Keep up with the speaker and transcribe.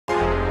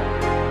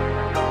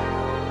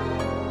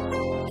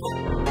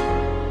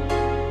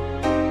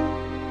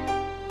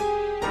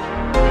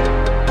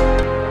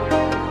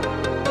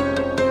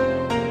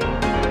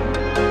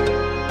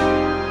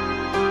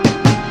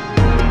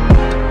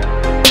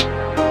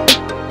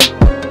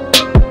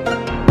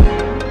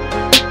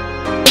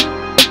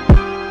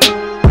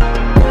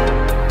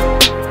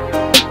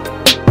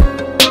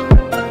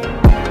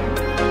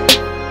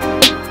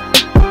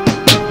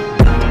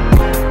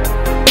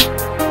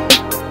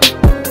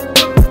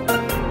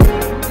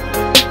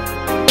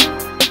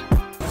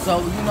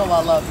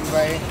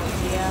right?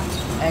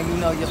 Yeah. And you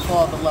know your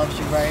father loves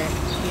you, right?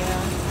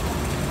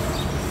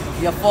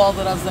 Yeah. Your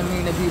father doesn't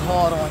mean to be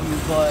hard on you,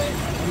 but,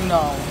 you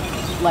know,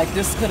 like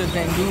this could have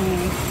been you,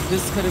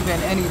 this could have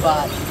been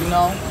anybody, you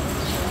know?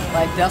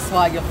 Like that's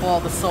why your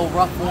father's so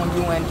rough on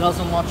you and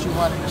doesn't want you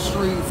running the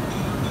streets.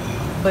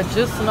 But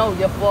just know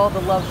your father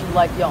loves you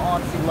like your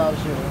auntie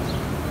loves you.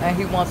 And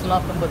he wants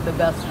nothing but the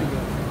best for you.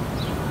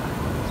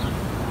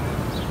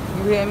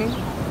 You hear me?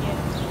 Yeah.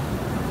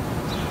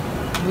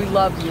 We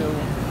love you.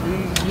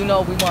 You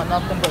know we want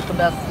nothing but the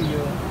best for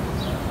you.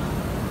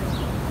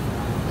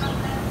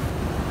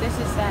 This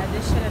is sad.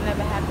 This should have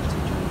never happened to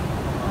you.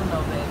 I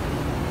know, baby.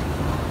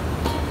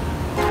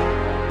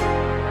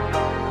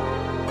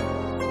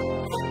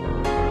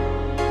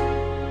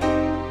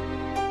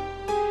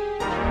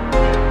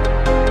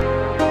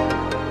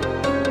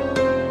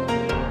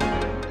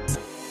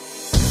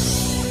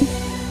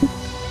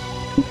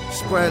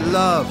 Spread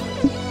love.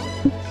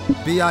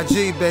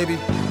 B.I.G. baby.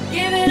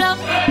 Give it up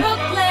for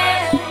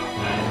Brooklyn.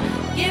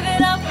 Give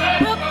it up for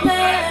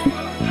Brooklyn.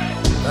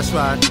 That's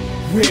right.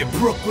 Where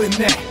Brooklyn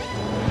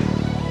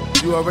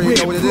at? You already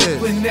know what it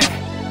Brooklyn is.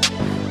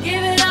 At?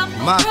 Give it up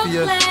for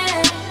Mafia.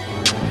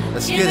 Brooklyn.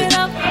 Let's Give get it it.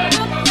 up for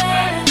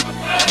Brooklyn.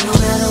 No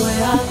matter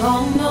where I go,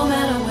 no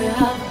matter where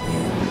I've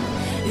been,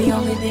 the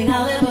only thing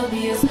I'll ever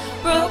be is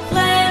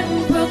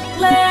Brooklyn,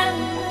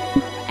 Brooklyn.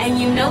 And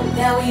you know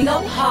that we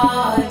go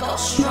hard, go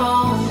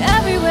strong.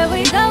 Everywhere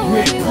we go,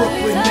 Where everywhere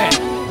Brooklyn we at?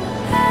 go.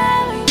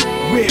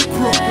 Where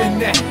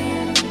Brooklyn at?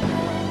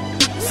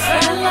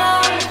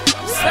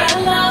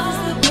 Spread love is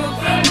the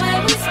Brooklyn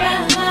where we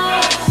spend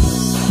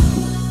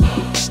love.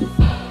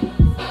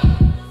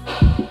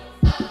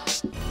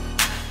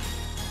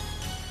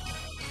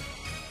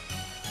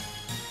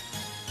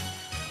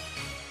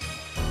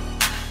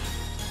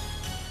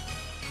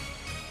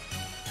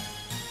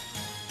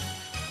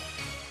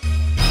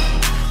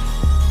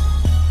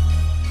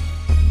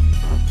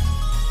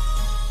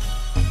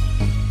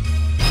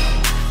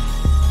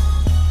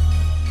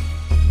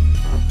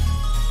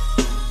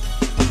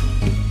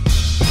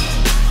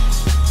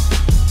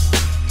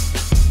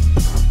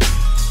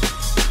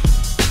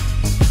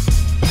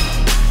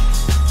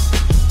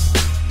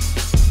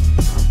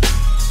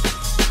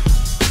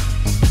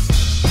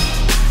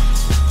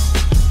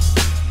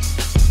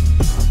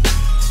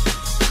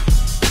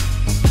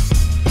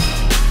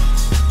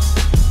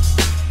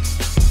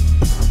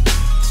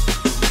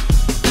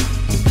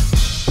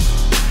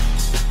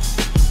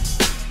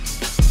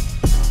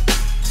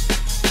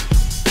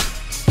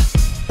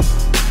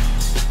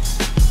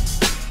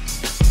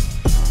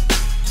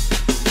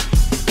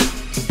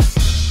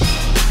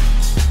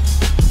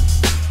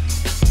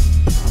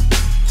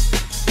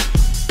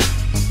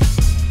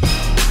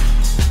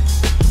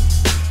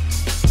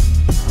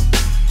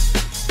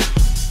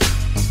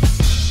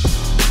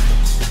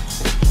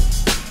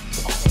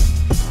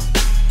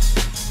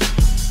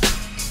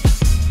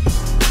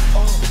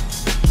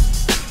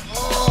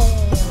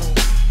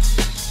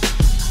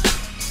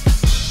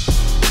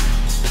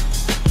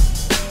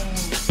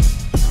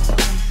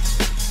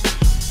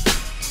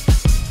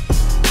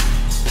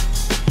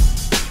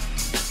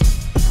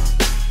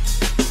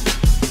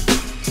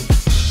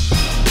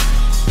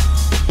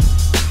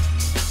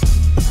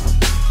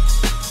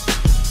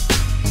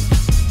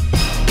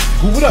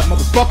 What up,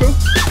 motherfucker?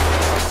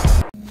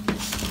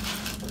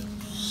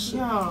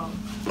 Yo,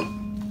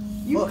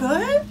 you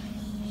good?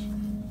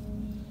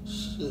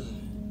 Shit,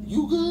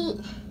 you good?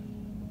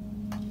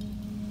 God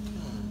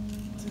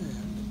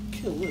damn,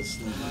 kill this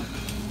nigga.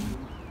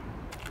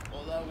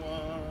 All I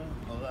want,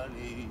 all I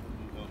need,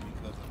 you know,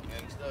 because I'm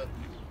gangsta,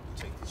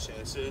 take the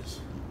chances.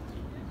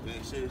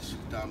 Gangsters,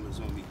 diamonds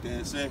on me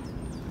dancing.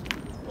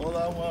 All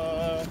I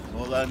want,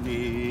 all I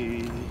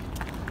need.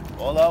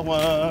 All I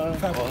want,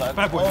 all I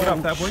Fat boy, get up,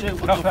 fat boy. Shit,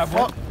 Get what up, the fat boy.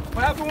 fuck?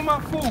 What happened with my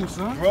food,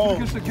 son? Bro.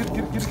 Get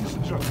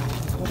against the truck.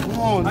 Come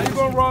on, How you niggas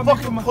gonna rob me for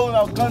fucking my... pulling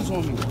out guns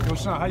on me? Yo,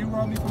 son, how you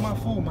rob me for my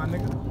food, my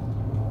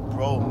nigga?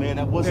 Bro, man,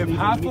 that wasn't If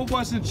even Hoffa me.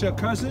 wasn't your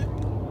cousin,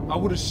 I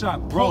would have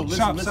shot Bro, pork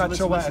chops listen, out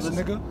your ass,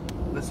 listen.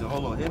 nigga. Listen,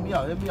 hold on. Hear me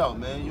out,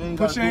 man. You ain't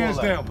Put gotta your do hands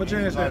all that. down, put your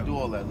You hands ain't down. gotta do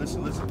all that.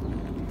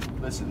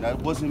 Listen, that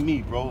wasn't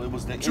me, bro. It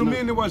was the What you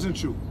mean it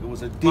wasn't you? It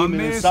was a My demon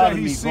man inside said of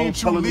he me, bro. seen you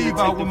telling me to leave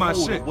take out the with my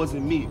food. shit. It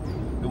wasn't me.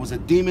 It was a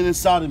demon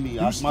inside of me.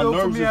 You My steal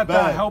nerves from me is after I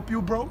bad. help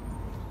you, bro?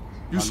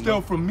 You I steal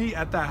know. from me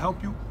after I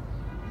help you?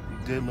 You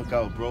did look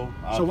out, bro.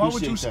 So why would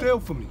you appreciate that. steal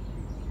from me?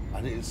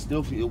 I didn't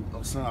steal from you.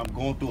 Son, I'm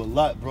going through a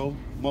lot, bro.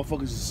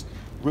 Motherfuckers is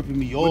ripping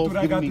me What off, do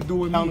that giving got me to do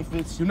with me?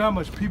 counterfeits. You know how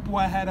much people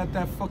I had at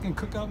that fucking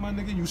cookout, my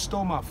nigga? You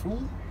stole my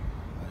food?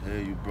 I hear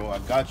you, bro. I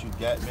got you,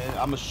 Gat, man.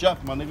 I'm a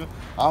chef, my nigga.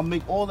 I'll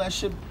make all that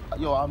shit.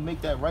 Yo, I'll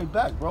make that right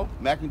back, bro.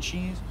 Mac and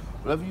cheese,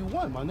 whatever you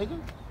want, my nigga.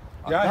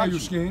 Yeah, I got hear you,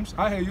 Schemes.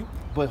 I hear you.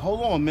 But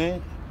hold on,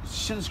 man.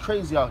 Shit is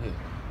crazy out here.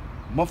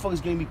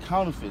 Motherfuckers gave me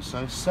counterfeit,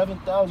 son.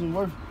 7,000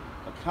 worth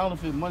of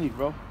counterfeit money,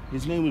 bro.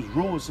 His name was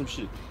Rue or some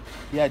shit.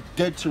 He had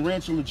dead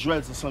tarantula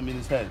dreads or something in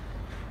his head.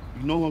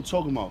 You know what I'm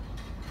talking about?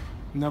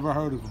 Never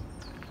heard of him.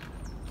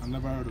 I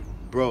never heard of him.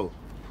 Bro,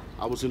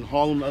 I was in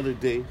Harlem the other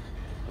day.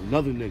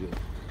 Another nigga.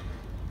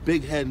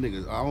 big head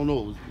nigga. I don't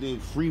know, his name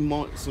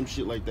Fremont, some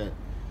shit like that.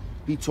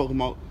 He talking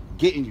about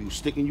getting you,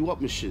 sticking you up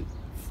and shit.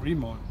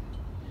 Fremont.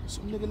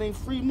 Some nigga named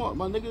Fremont,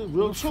 my nigga. Who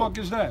Real the talk. fuck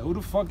is that? Who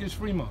the fuck is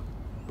Fremont?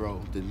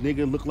 Bro, the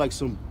nigga look like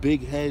some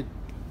big head,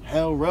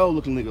 hell rel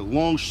looking nigga,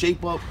 long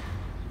shape up,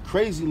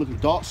 crazy looking,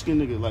 dark skin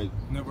nigga. Like,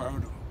 Never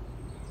heard of him.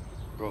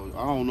 bro,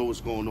 I don't know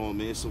what's going on,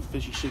 man. Some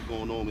fishy shit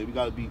going on, man. We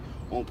gotta be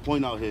on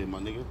point out here, my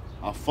nigga.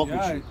 I fuck with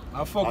you.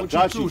 I fuck with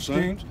got you too, son.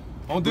 Schemes.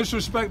 Don't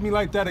disrespect me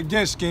like that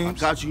again, I Schemes.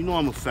 got you. You know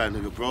I'm a fat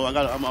nigga, bro. I'm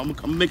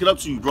gonna make it up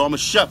to you, bro. I'm a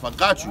chef. I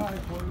got you.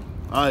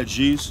 All right,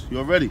 G's.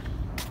 You ready?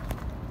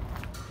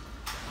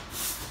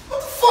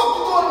 What the fuck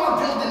you doing in my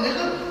building,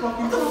 nigga? What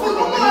the fuck you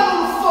doing? Who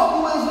the fuck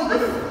you is, nigga?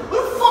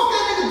 Where the fuck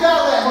that nigga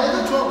down at,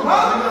 nigga?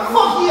 Huh? Where the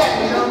fuck he at,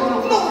 nigga?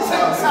 You know what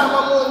type of time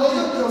I'm on,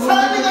 nigga? Tell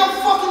that nigga I'm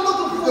fucking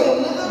looking for him,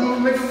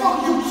 nigga. What the fuck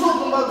you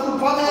talking about, you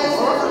bum ass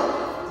nigga?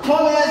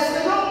 Bum ass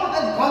nigga? I don't want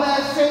that bum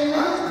ass shit,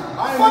 nigga.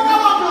 Fuck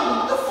out my building.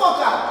 Get the fuck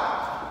out.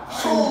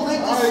 Soul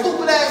nigga,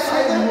 stupid ass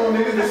nigga.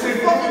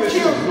 Fucking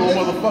kill you, No nigga.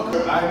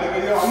 motherfucker. Alright, nigga,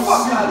 yo, I'm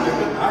Fuck see out you, of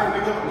nigga. here. Alright,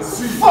 nigga, I'm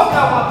see you. Fuck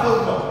out my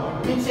building.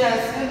 Bitch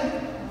ass nigga.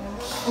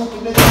 Stupid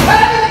nigga.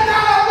 That nigga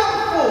down I'm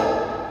looking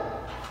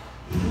for.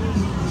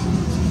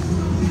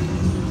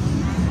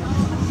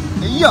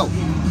 Hey, yo.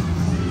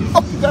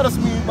 Fuck you got us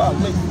mean about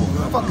late for?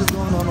 What the fuck is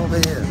going on over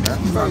here, man?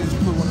 You probably just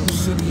put one of those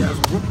city ass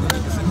Brooklyn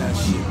niggas in that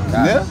shit.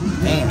 Yeah?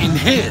 In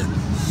here.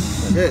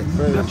 Yeah.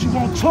 But you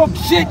won't talk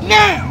shit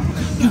now.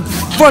 You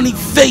funny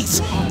face,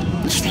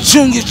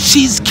 Junior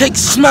cheesecake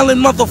smelling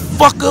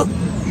motherfucker.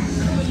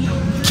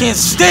 Can't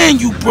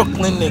stand you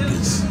Brooklyn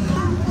niggas.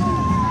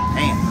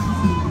 Damn.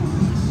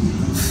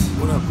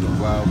 What up, though?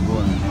 Wild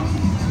boy.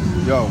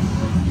 Yo,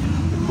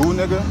 boo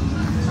nigga,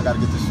 I gotta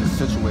get this shit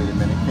situated,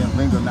 man. It can't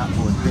linger not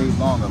for a day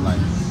longer, like,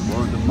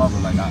 word to mother,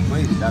 like, I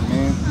waited. That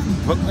man,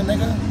 Brooklyn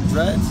nigga,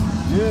 dreads?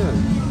 Yeah.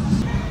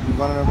 You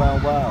running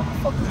around wild.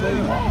 Fuck the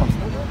baby moms,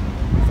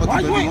 nigga. Fuck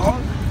Why the you baby ain't?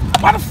 moms.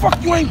 Why the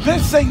fuck you ain't been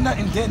saying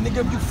nothing then,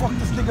 nigga? If you fuck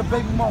this nigga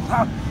baby mom,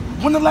 how?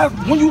 When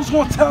you was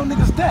gonna tell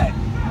niggas that?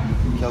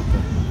 Killed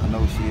her. I know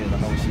where she is. I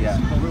know where she at.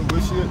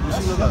 Where she at? Where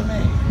she live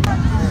at?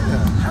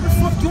 How the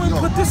fuck you ain't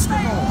put this thing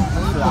on?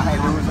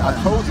 I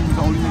told you he was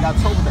the only nigga I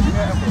told that. Give me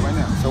that info right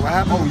now. So what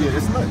happened? Oh yeah,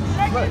 it's lit.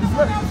 It's lit. It's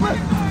lit. It's lit.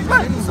 It's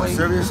lit. Anyway,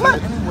 Serious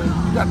lit. lit. Anyway,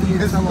 you got to get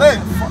It's tell him lit.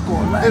 that. Fuck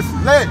all that. It's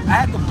lit. I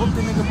had to book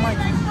the nigga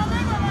Mike.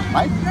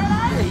 Mike?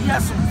 Yeah, he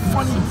had some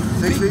funny,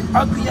 60? big,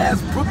 ugly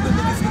ass Brooklyn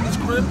niggas in his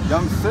crib.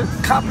 Young Six?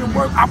 Copping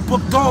work, I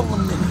booked all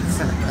them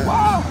niggas.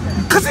 Wow.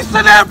 Cause he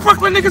said they had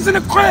Brooklyn niggas in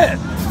the crib.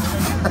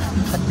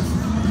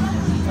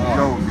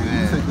 Yo,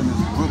 man. Taking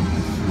this Brooklyn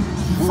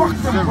shit. Fuck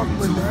them Very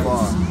Brooklyn too niggas.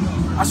 far.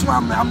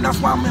 That's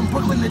why I'm in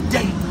Brooklyn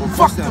today.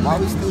 Fuck them Why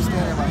we niggas. still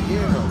standing right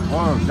here though?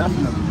 Oh,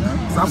 definitely,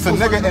 man. So It's a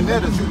nigga in there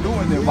that you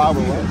doing there. Why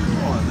we at?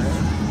 Come on, man.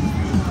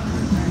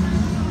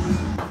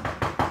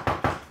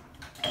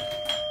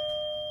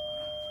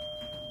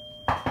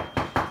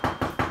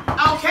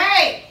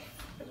 Okay.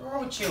 What's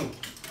wrong with you?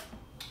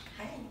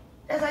 Hey.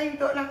 That's how you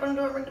do it, knock on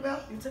the door, ring the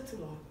bell? You took too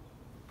long.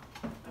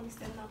 Are we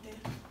standing out there?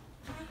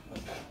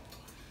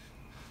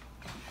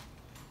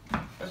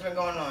 What's been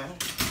going on?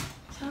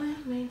 Trying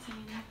to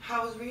maintain.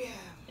 How was rehab?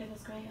 It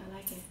was great. I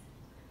like it.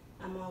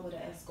 I'm all with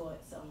an escort,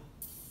 so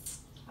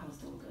I was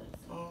doing good.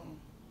 So.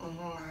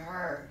 I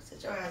heard.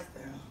 Sit your ass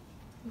down.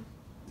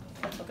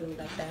 Don't talk to me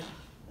like that.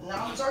 No,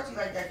 I'm talking to you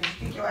like that because you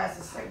think your ass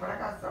is sick, but I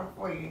got something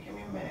for you. Give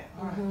me a minute.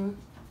 All right.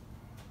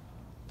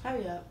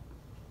 Hurry up.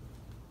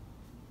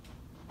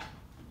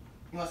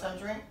 You want something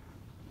to drink?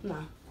 No.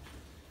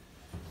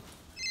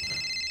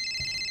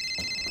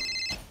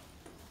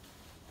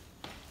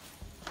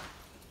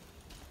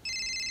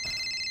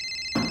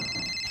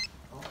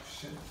 Oh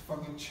shit,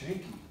 fucking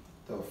Chinky.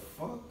 The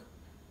fuck?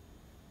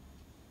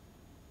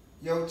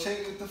 Yo,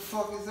 Chinky, what the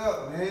fuck is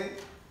up, man?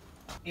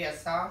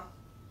 Yes, sir.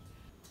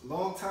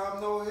 Long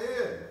time no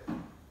hear.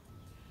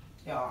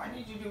 Yo, I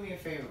need you to do me a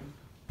favor.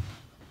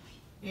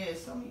 Yeah,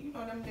 you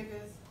know them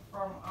niggas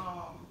from,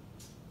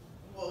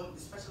 well, the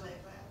special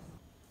ed class?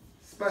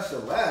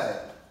 Special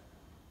ed?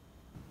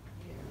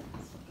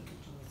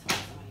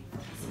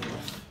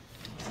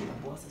 See, the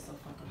boss is so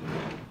fucking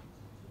good.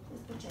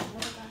 This bitch ain't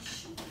never got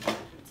shit.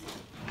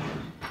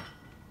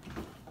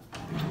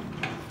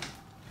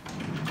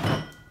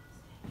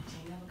 Bitch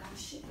ain't never got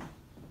shit.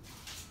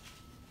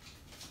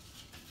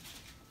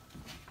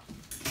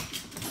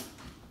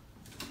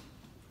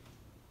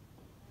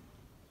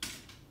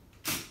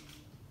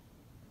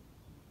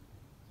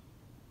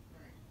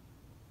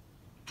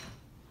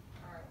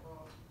 Alright,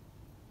 well,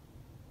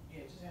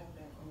 yeah, just have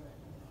that come back.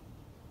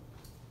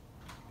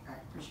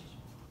 Alright, appreciate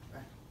you. Bye.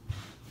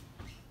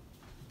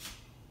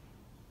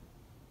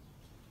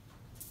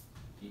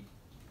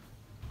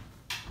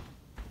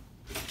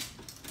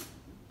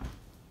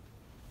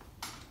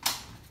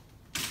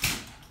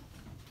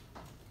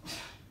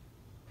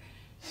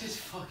 This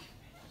fucking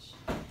bitch.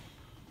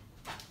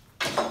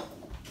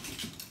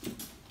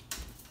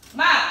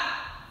 Ma!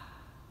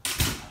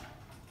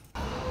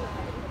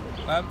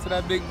 What happened to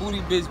that big booty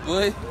bitch,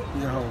 boy?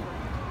 Yo,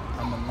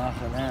 I'ma knock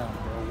her down,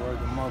 bro. word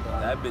to mother.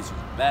 That bitch was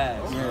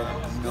bad.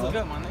 Yeah, you know,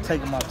 good, my nigga.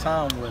 taking my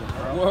time with it,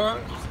 bro.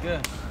 Word? It's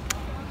good.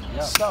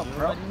 What's up,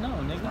 bro? You know,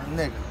 nigga. My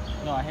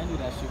nigga. No, I handle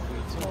that shit for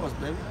you too. Of course,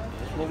 baby.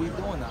 That's what we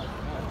doing now.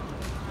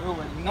 You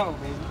already know,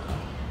 baby.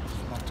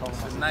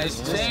 It's a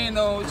nice chain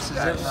though. What you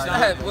got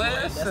shot, boy?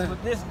 That's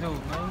what this do,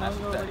 man.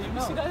 You already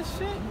know. See that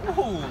shit?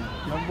 Ooh.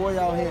 Young boy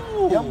out here.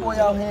 Young boy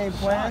out here ain't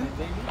playing.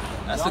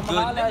 That's a good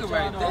nigga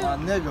right there. My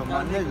nigga,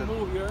 my nigga.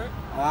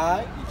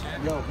 Alright.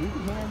 Yo, he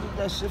handled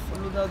that shit for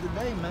me the other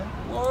day, man.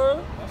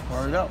 Word.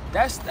 Word up.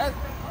 That's the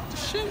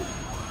shit.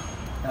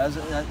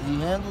 He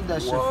handled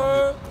that shit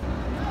Word. for me.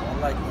 I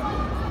like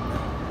that.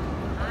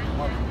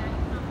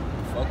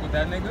 Fuck with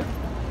that nigga?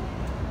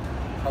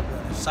 Fuck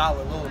with a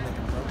solid little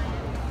nigga, bro.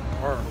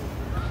 Word.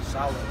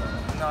 Solid.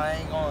 You know, I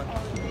ain't going.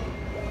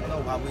 I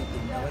know how we do,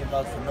 man. We ain't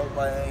about for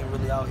nobody. I ain't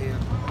really out here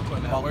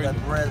putting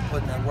that bread,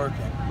 putting that work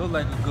in. Look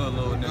like a good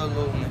little nigga. Good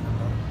little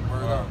nigga, bro.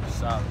 Word up.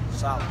 Solid.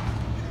 Solid.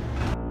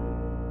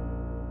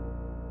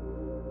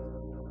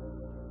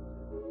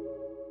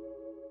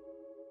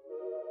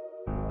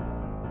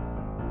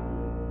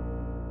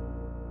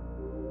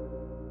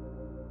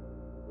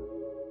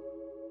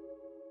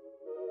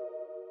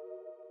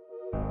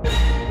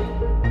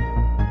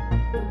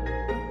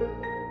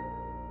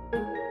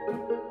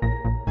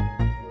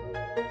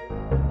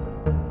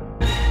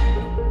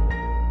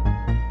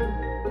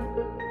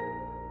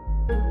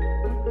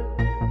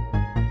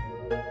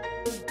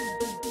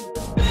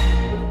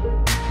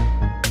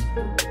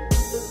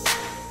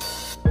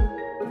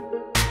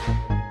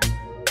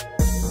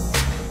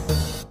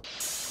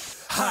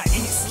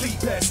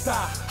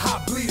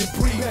 Hot bleed and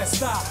breathe,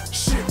 best I.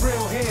 Shit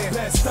real here,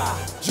 best I.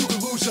 You can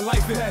lose your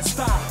life in that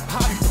style.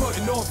 How you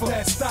putting on for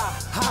that style?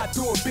 How I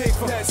do it big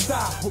for that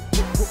style?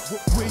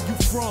 Where you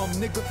from,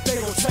 nigga?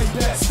 They gon' tell you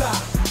that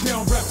style. They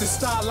don't rep the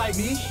style like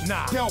me.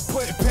 Nah. They don't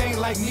put in pain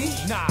like me.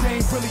 Nah. They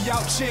ain't really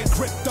out here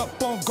gripped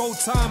up on gold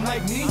time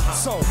like me.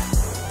 So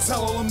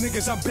tell all them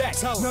niggas I'm back.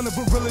 None of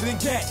them realer than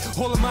gat.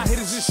 All of my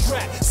hitters is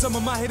strapped. Some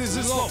of my hitters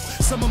is low.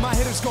 Some of my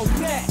hitters go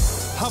back.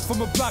 I'm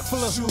from a block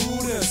full of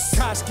shooters.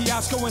 Koski,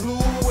 Osco, and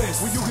Lewis.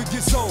 Where you could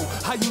get sold.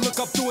 How you look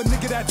up through a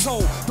nigga that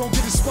told. Don't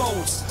get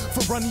exposed for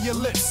running your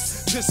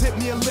lips. Just hit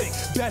me a lick.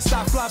 Best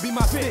I fly, be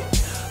my fit.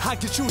 I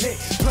get you hit.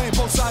 Playing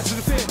both sides of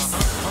the fence.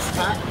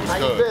 How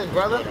you been,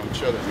 brother? I'm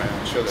chilling, man.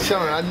 I'm chilling.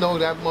 Chilling. I know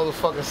that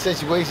motherfucking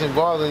situation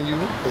bothering you.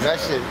 Cause that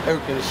shit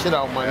irking the shit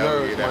out of my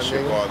nerves, yeah, that my shit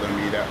nigga. bothering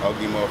me. That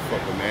ugly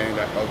motherfucker, man.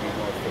 That ugly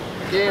motherfucker.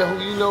 Yeah,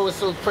 who you know is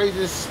so crazy,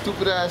 this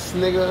stupid ass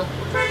nigga.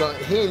 But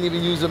he ain't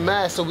even use a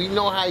mask, so we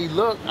know how he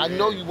look. I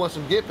know you want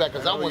some get back,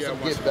 cause I want some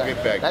get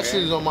back. That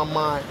shit is on my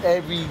mind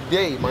every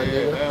day, my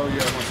nigga. Hell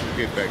yeah, I want some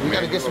get back, we man.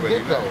 gotta get some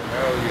get back.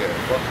 Hell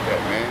yeah, fuck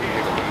that, man.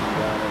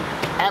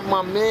 At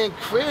my man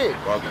crib.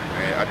 Fuck it,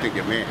 man. I think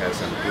your man has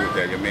something to do with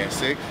that. Your man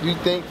sick? You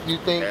think?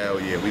 Hell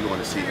yeah, we going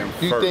to see him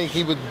first. You think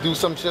he would do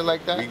some shit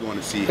like that? We going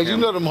to see him Cause you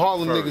know them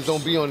Harlem first. niggas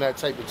don't be on that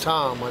type of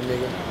time, my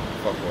nigga.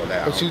 Fuck all that. But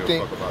I don't you give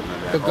think a fuck about none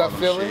of that the gut Harlem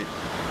feeling? shit.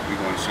 We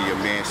going to see your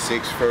man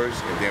 6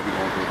 first, and then we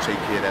going to go take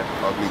care of that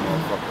ugly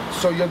motherfucker.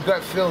 So your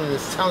gut feeling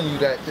is telling you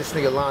that this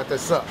nigga lined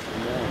us up?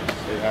 Come on,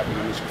 shit happened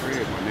in his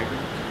crib, my nigga.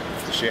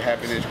 The shit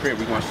happened in his crib.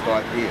 We going to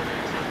start here.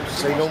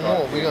 Say no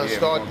more. We're gonna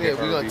start there.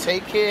 We're gonna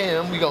take care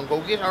of him. We're gonna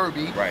go get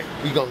Herbie. Right.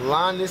 We're gonna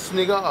line this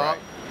nigga up.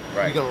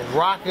 Right. We're gonna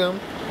rock him.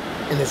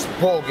 And it's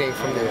ball game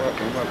from there.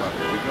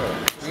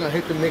 We're gonna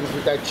hit the niggas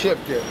with that chip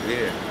there.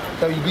 Yeah.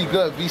 So you be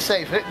good, be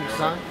safe. Hit me,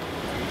 son.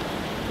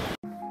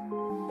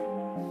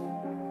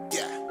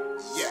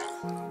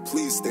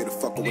 Please stay the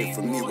fuck away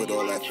from me with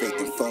all that fake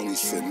and phony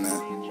shit,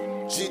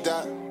 man.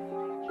 G-Dot.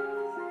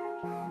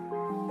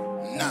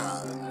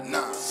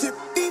 Nah. Shit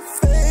be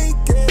fake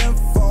and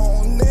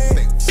phony.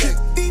 Shit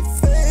be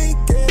fake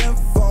and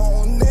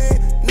phony.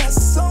 Not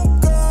so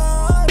good,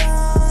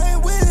 I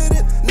ain't with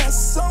it. Not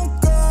so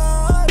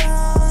good,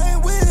 I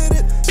ain't with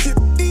it. Shit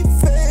be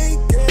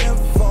fake and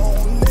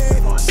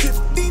phony. Shit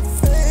be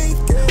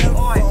fake and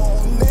phony.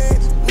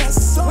 Not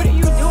so What are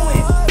you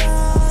doing?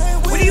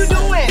 What are you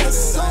doing?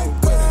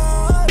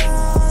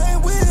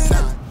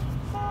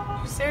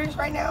 You serious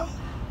right now?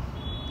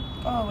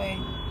 Oh wait.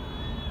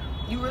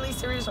 You really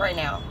serious right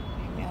now?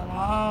 Leave me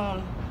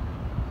alone.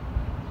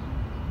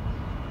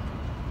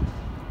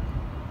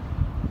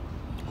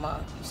 Ma,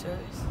 you serious?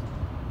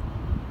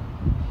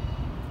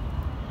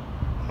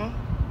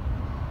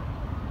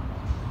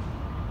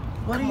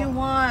 What do you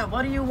want?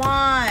 What do you want?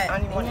 I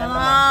don't even want nothing no more.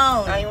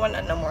 I don't even want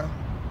nothing no more.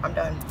 I'm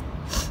done.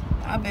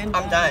 I've been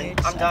I'm done.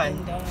 I'm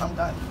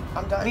done.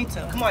 I'm done. Me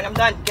too. Come on, I'm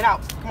done. Get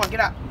out. Come on, get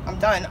out. I'm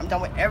done. I'm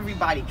done with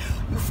everybody.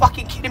 You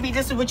fucking kidding me?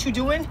 This is what you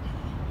doing?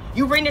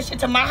 You bring this shit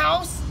to my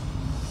house?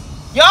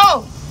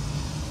 Yo!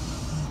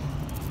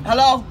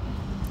 Hello?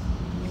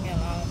 Leave me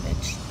alone,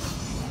 bitch.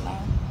 Leave me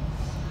alone.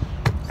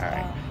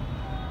 Alright.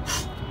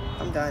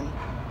 I'm done.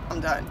 I'm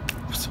done.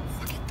 I'm so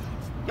fucking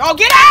done. Yo,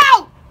 get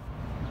out!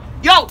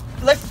 Yo,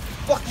 let's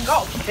fucking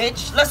go,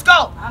 bitch. Let's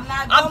go. I'm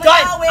not I'm going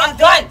done. nowhere, I'm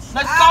done. bitch.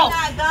 Let's I'm go.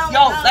 not going Yo,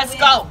 nowhere. let's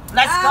go.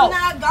 Let's go. I'm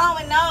not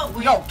going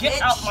nowhere. Yo, get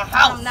bitch. out my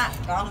house. I'm not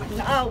going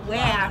nowhere.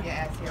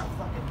 Yeah, I'm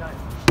fucking done.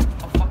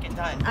 I'm fucking done.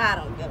 done. I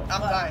don't give a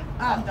fuck. I'm done.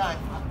 I'm done.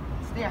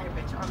 Stay out here,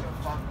 bitch. I don't give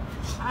a fuck.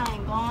 I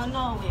ain't going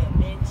nowhere,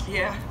 bitch.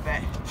 Yeah,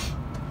 bet.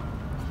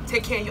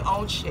 Take care of your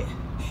own shit.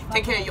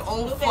 Take care of your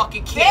own Stupid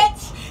fucking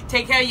kids. bitch.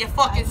 Take care of your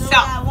fucking I do self.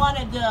 what I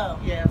wanna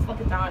do. Yeah,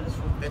 fucking die in this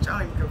room, bitch. I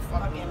don't even give a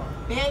fuck. Fucking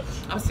bitch.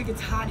 I'm sick and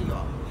tired of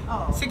y'all.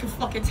 Oh. Sick and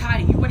fucking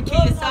tired of you. You wanna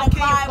kill yourself? Kill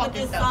your with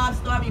fucking this self.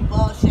 sob story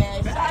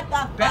bullshit. Shut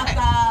the fuck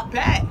up.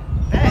 Bet.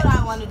 Do what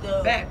I wanna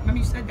do. Bet. Remember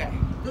you said that.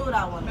 Do what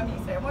I wanna Remember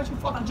you said, why don't you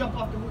fucking jump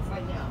off the roof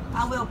right now?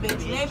 I will,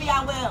 bitch. Maybe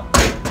I will.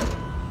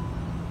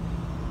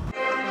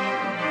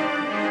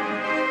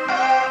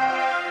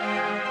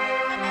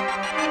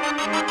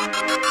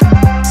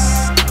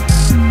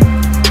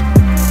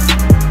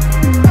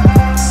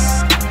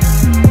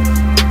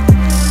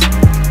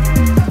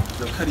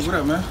 Yo, Cuddy, what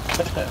up, man?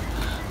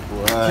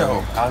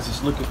 Yo, I was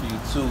just looking for you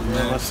too,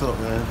 man. What's up,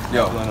 man?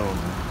 Yo, What's going on,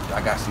 man?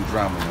 I got some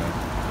drama, man.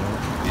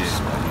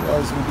 You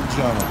always with the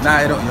drama. Nah,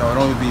 it don't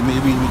even be me.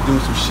 We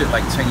doing some shit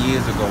like 10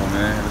 years ago,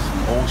 man. It's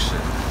some old shit.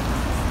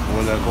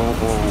 What that going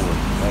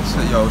over?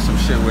 So, yo, some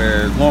shit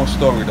where, long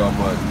story though,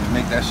 but to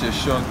make that shit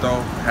short though,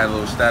 had a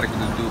little static with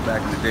this dude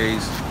back in the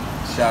days.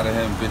 Shot at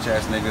him, bitch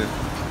ass nigga.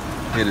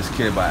 Hit his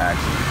kid by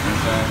accident. You know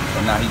what I'm saying? So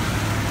now he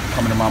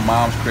coming to my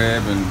mom's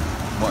crib and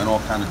wanting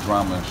all kind of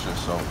drama and shit.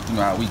 So, you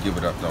know how we give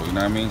it up though, you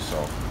know what I mean? So,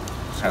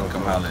 had to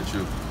come holler at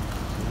you.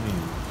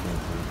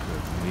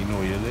 You know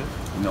where you live?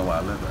 You know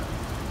where I live at.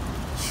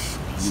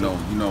 You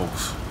know.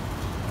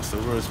 That's the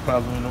worst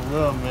problem in the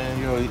world, man.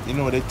 Yo, you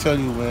know what they tell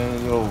you,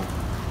 man? Yo,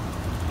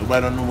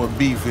 nobody don't know what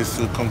beef is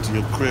to come to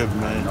your crib,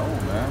 man. No,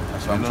 man.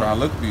 That's why I'm trying to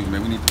look for you,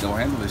 man. We need to go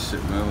handle this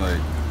shit, man. Like,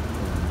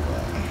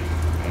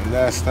 and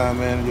last time,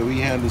 man, yo, we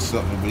handled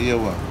something, but yeah,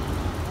 what?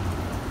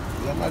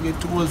 I might get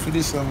too old for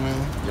this one,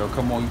 man. Yo,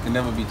 come on, you can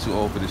never be too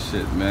old for this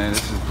shit, man.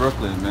 This is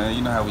Brooklyn, man.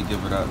 You know how we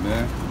give it up,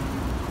 man.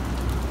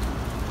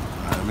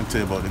 Alright, let me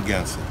tell you about the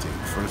gangster thing.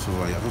 First of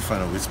all, you have to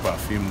find out which spot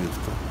for him lives,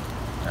 though.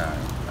 Alright,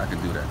 I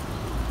can do that.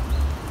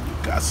 You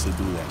got to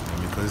do that, man,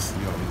 because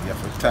you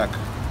have to attack.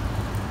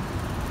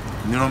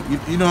 You know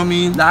what I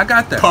mean? Nah, I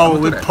got that. Power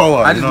with that.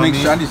 power. I just make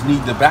sure I just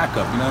need the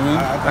backup. You know what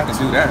I mean? I can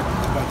do that.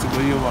 I got to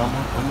go, yo,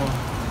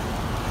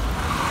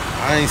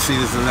 I ain't see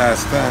this the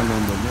last time,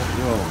 man, but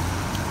yo,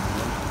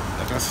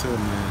 like I said,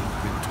 man,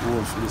 been too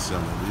old for this,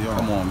 man. Yo,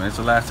 come on, man. It's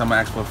the last time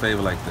I asked for a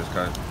favor like this,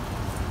 cuz.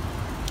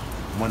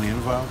 Money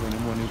involved? Any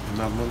money?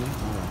 Not money?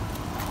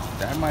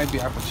 That might be.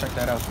 I have to check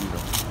that out for you,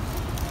 though.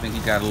 I think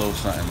he got a little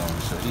something on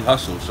him. So he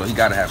hustles, so he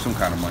got to have some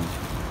kind of money.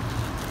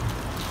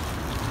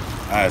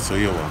 Alright, so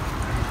yo,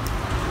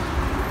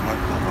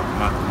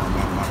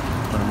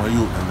 one of my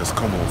youth and just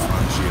come over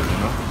from jail, you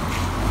know?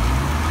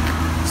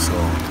 So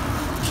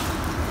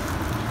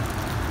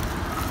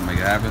make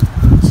it happen.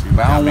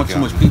 But I don't want too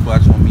much people. I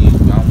just want me. I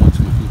don't want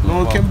too much people.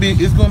 No, it can be.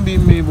 It's gonna be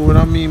me. But what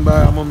I mean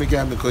by I'm gonna make it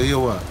happen, because you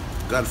know what?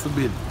 God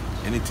forbid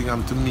anything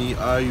happen to me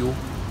or you,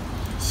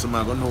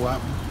 somebody gonna know what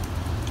happened.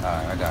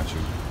 Alright, I got you.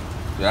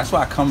 Yeah, that's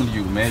why I come to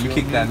you, man. You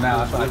kick that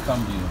now. That's why I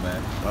come to you,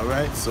 man. All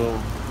right. So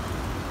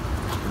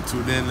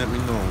until then, let me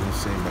know. You know what I'm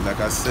saying. But like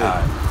I said, all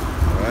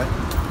right.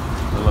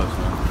 Good luck,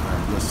 man. All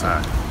right. Good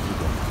side.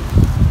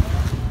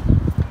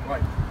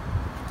 Right.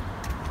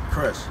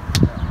 Chris,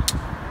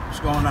 what's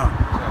going on?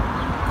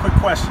 Quick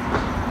question.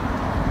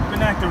 You've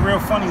been acting real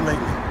funny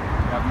lately.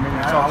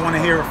 I want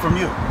to hear it from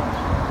you.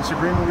 This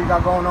agreement we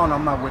got going on,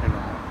 I'm not with it no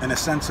more. In the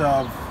sense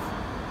of?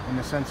 In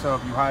the sense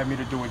of you hired me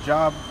to do a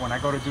job. When I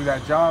go to do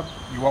that job,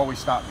 you always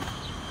stop me.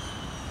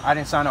 I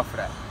didn't sign up for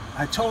that.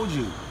 I told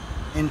you,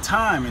 in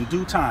time, in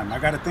due time. I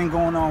got a thing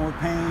going on with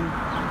Pain.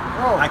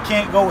 Bro, I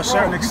can't go a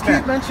certain extent. You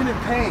keep mentioning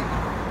Pain.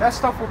 That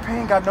stuff with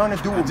Pain got nothing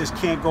to do with me. I just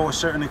can't go a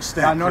certain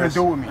extent. Got nothing Chris. to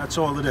do with me. That's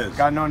all it is.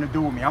 Got nothing to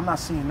do with me. I'm not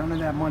seeing none of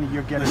that money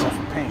you're getting off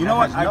of Pain. You know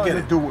what? That has I get nothing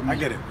it. to do with me. I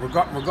get it.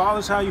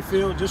 Regardless how you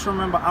feel, just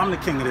remember I'm the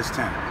king of this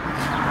town.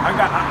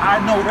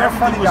 I know You're a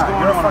funny everything that's guy.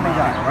 going You're a on funny around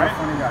guy. here, You're right? a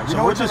funny guy. So You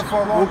know we'll each other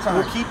for a long time.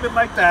 We'll keep it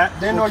like that.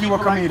 Didn't know you were a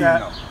comedian,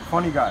 though.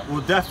 Funny guy.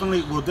 We'll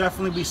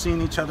definitely be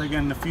seeing each other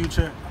again in the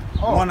future.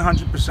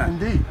 100%.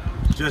 Indeed.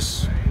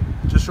 Just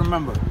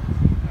remember,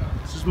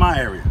 this is my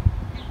area.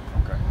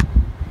 Okay.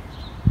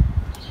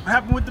 What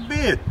happened with the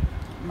beard?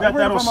 You got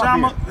that I'm worried about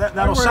my Osama? beard. That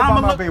I'm worried about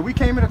Osama my look? beard. We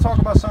came here to talk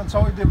about something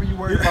totally different. You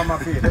worried about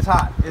my beard? It's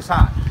hot. It's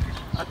hot.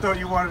 I thought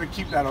you wanted to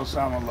keep that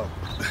Osama look,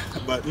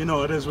 but you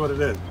know it is what it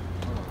is.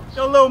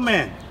 Yo, little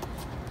man,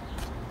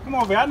 come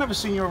over here. I never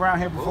seen you around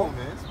here before. Oh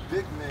man, it's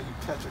big man. You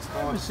catch a I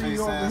star never seen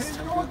you over here.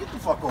 You know what? Get the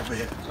fuck over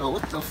here. Yo,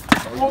 what the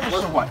fuck? Over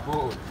to what?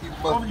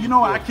 Oh, you know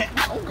what? I can't.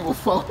 I don't give a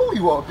fuck who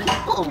you are, bitch.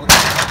 Oh,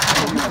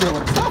 you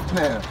feeling tough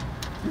now.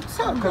 You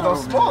tough because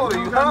I'm smaller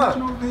than you, huh?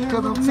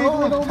 Because I'm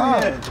taller,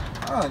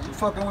 huh? You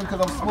fucking with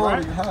because I'm smaller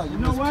than you, huh? You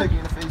just kick me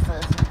in the face,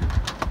 ass.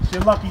 It's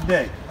your lucky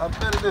day. I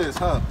bet it is,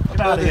 huh? Get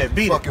out of here.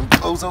 Beat it. Fucking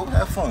bozo.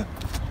 Have fun.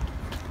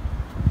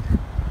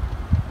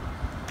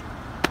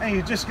 Hey,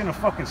 you're just gonna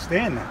fucking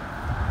stand there.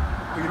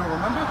 You don't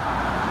remember?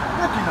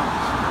 Recognize.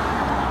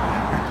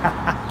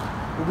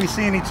 We'll be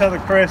seeing each other,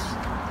 Chris.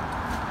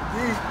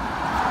 Hey,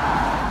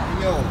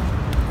 yo,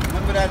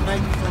 remember that night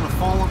you was on the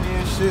phone with me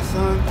and shit,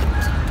 son?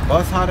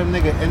 Bust how the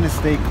nigga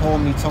interstate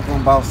called me talking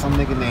about some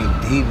nigga named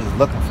D was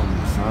looking for me,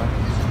 son.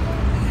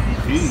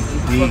 D,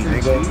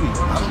 nigga.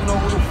 I don't know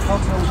who the fuck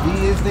no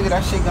D is, nigga.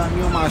 That shit got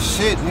me on my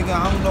shit, nigga.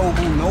 I don't know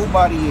who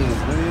nobody is,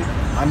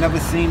 nigga. I never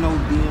seen no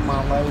D in my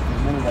life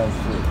and none of that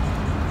shit.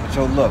 But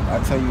yo, look, I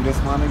tell you this,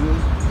 my nigga.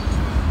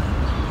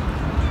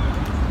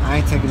 I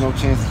ain't taking no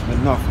chances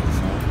with nothing,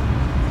 son.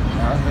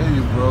 I hear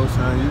you, bro,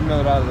 son. You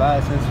know that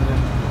last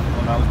incident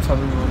when I was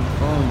telling you on the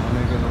phone, my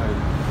nigga, like,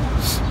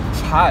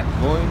 it's hot,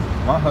 boy.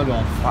 My hood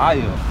on fire.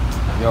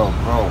 Yo,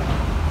 bro.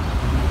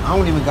 I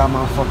don't even got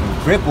my fucking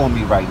grip on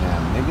me right now,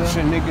 nigga.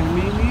 Shit, nigga,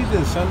 me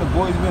neither, son. The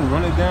boys been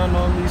running down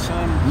on me,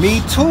 son.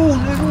 Me too,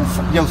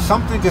 nigga. Yo,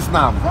 something just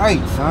not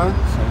right, son.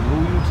 So who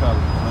you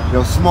telling, son?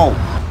 Yo, Smoke.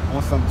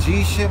 On some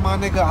G shit, my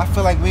nigga, I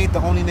feel like we ain't the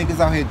only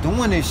niggas out here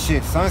doing this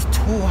shit, son. It's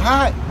too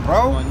hot,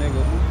 bro. My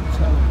nigga, who you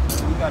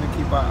telling? We gotta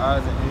keep our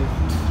eyes and ears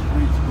on the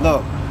streets.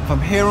 Look, from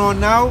here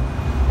on out,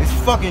 it's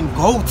fucking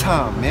go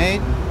time,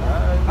 man.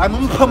 I'm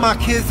gonna put my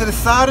kids to the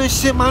side and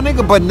shit, my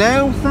nigga, but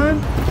now, son.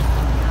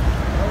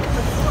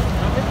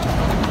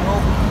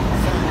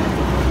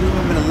 You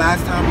remember the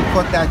last time we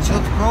caught that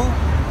joke, bro?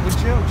 What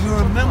joke? You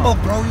remember,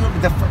 bro? You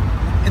remember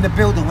in the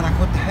building when I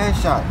caught the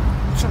headshot?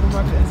 You talking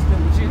about the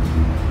incident with you?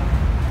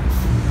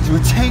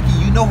 With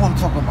Tanky, you know who I'm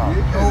talking about.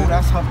 Yo,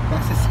 that's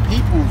his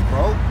peoples,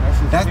 bro.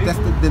 That's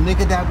the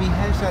nigga that we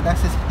headshot.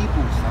 That's his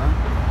peoples, son.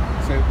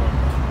 Say, bro.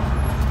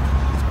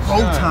 Go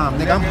time,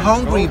 nigga. I'm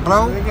hungry,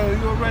 bro. Nigga,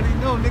 you already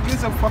know, nigga.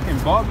 It's a fucking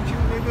barbecue,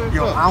 nigga.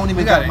 Yo, look, I don't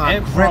even got my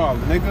grip,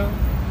 nigga.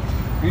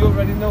 We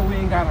already know we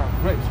ain't got our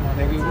grips, my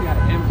nigga. We got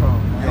an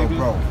improv, my yo, nigga.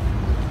 bro.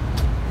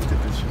 Look at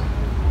this shit.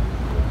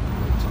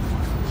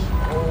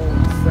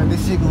 Oh, son,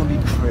 this shit gonna be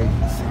crazy.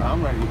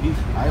 I'm ready to eat.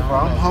 Alright, bro.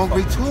 I'm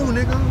hungry too,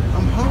 nigga.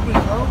 I'm hungry,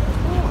 bro.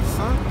 Come on,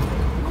 son.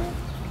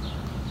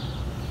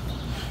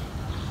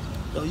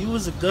 Yo, you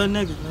was a good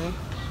nigga, man.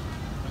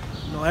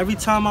 You know, every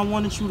time I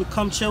wanted you to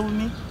come chill with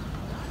me,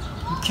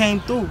 you came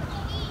through.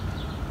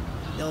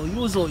 Yo, you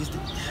was always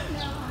there.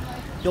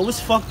 Yo, it's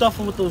fucked up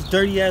for what those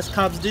dirty ass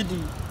cops did to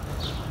you.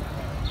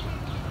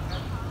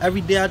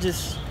 Every day I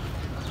just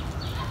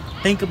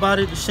think about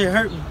it, the shit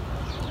hurt me.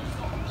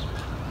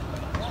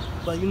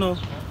 But you know,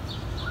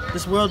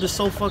 this world is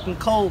so fucking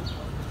cold.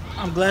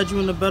 I'm glad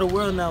you're in a better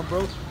world now,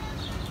 bro.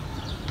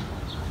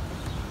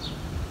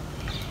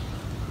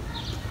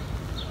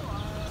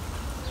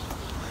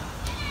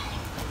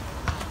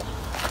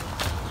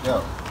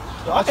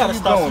 Yo, I gotta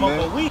stop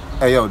smoking weed.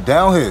 Hey, yo,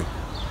 down here.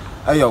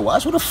 Hey, yo,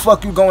 watch where the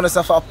fuck you going and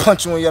stuff. I'll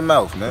punch you in your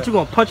mouth, man. What, you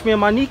gonna punch me in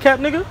my kneecap,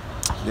 nigga?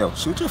 Yo,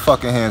 shoot your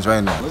fucking hands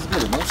right now. Let's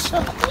get it, man.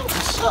 Shut up.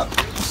 What's up?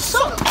 What's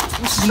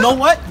up? You know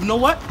what? You know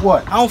what?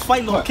 What? I don't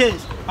fight little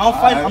kids. I don't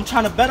fight. I'm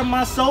trying to better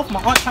myself.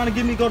 My aunt trying to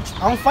get me to go.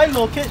 I don't fight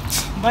little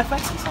kids. Matter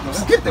of fact,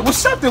 let's get there.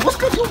 What's up there? What's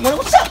good? Man?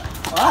 What's up?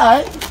 All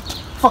right.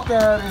 Fuck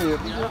out of here,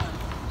 nigga.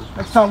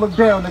 Next time, look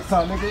down. Next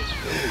time, nigga.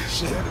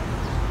 Shit.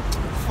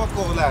 Fuck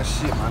all that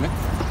shit, man.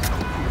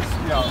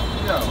 Yo,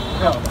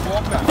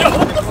 fall back. Yo,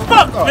 what the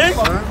fuck, man?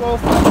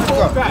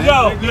 Fall back.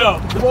 Yo,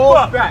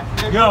 fall back.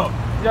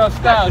 Yo,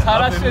 Styles, how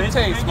that shit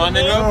taste, my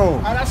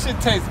nigga? How that shit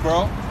taste,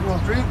 bro? You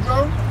want drink,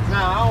 bro?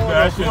 Nah, I don't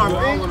that shit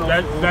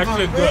good. That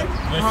shit good.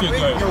 That shit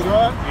good.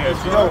 Yeah,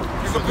 sure.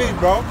 You can beat,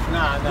 bro.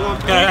 Nah.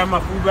 Can I have my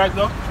food back,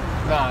 though?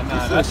 Nah,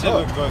 that shit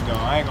look good, though.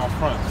 I ain't gonna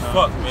front, son.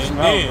 Fuck, man.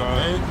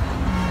 Man.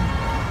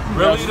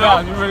 Really, though?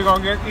 You really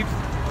gonna get eat?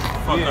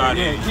 Fuck out of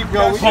here. Keep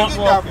going. Where you get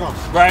that from?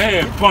 Right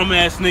here, bum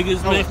ass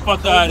niggas, man.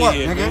 Fuck out of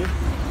here, man.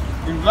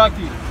 You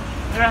lucky.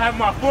 Can I have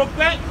my fork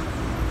back?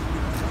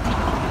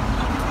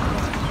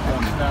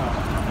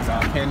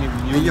 I can't even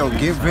use Hey, yo,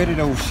 get rid of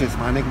those shits,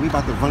 my nigga. We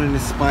about to run in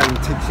this spot and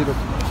take shit up.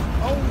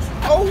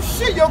 Oh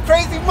shit, yo,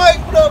 Crazy Mike,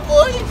 what up,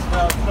 boy?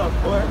 What's up,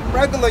 boy?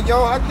 Regular,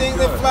 yo. How things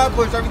in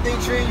Flatbush? Everything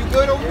treating you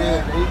good over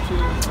there? Yeah, they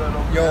treating you good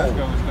over there. Yo,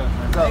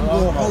 I ain't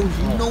gonna hold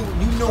you.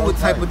 You know what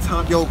type of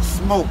time. Yo,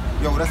 Smoke.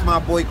 Yo, that's my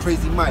boy,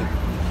 Crazy Mike.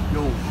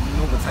 Yo, you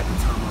know what type of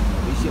time I'm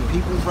on. These your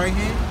peoples right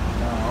here?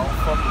 Nah, I don't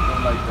fuck with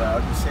them like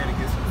that. I'm just saying to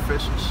get some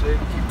fish and shit.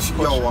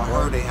 Keep pushing, yo, I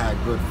heard they had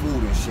good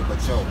food and shit,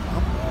 but yo,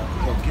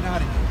 get out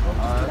of here, bro.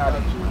 Just get out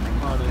of here.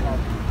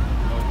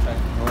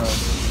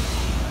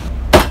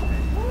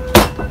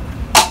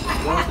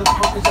 What the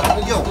fuck is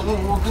that? Yo,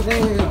 get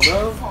in here,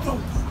 bro.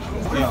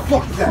 What the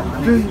fuck is that?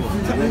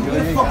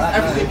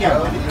 Everything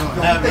out.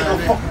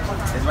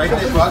 It's right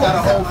there, bro. I got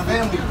a whole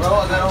family, bro. I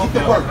got a whole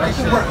family.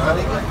 Keep work, my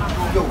nigga.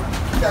 Yo,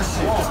 that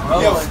shit.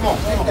 Yo, Smoke,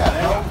 take that,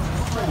 bro.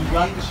 You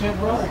got the shit,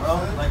 bro?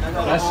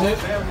 That shit?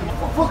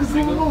 What the fuck is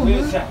going on,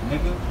 man?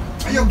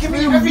 Hey, yo, give me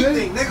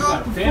everything,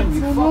 nigga.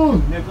 Family, fuck,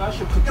 nigga. I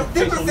should put your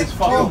face on this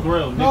fucking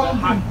grill, nigga.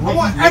 Hot grill. I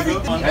want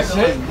everything. That's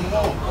it?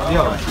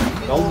 Yo,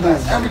 don't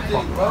lose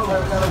everything, bro.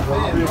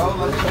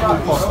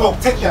 Smoke,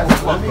 take that.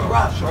 Let me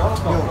rock, bro.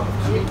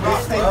 Yo,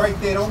 stay right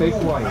there. Don't move.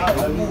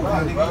 Don't move,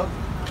 nigga.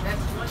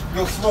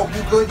 Yo, Smoke,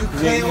 you good? You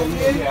clear over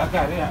here? Yeah, I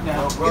got it.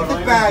 Get the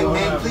bag,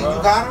 man, please.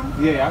 You got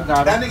him? Yeah, I got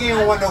it. That nigga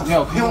don't want no.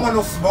 He don't want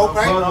no smoke,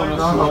 right? No.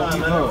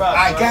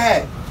 Alright, go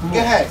ahead. Go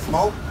ahead,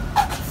 Smoke.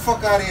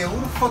 Fuck out of here. Who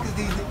the fuck is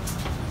these?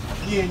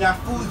 Yeah, y'all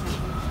fools.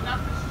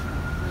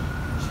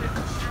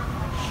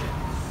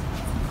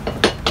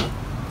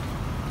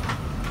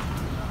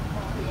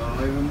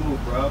 Don't even move,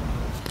 bro.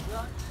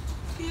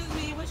 Excuse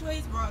me, which way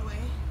is Broadway?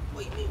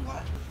 What you mean,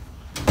 what?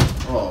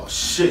 Oh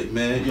shit,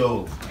 man.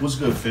 Yo, what's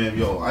good, fam?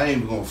 Yo, I ain't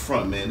even gonna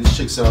front, man. This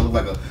chick said I look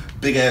like a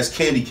big ass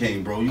candy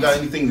cane, bro. You got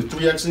anything to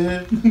 3X in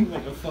here?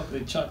 Like a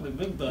fucking chocolate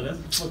Big Dog. That's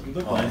what the fuck you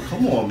look Oh, like.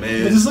 come on,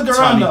 man. Yeah, just look around,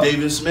 Tommy though.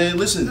 Davis, man.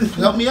 Listen,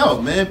 help me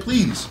out, man,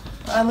 please.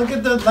 Alright, look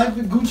at the Life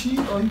with Gucci,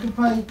 or you could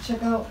probably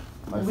check out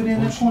Life over with there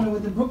in that Gucci. corner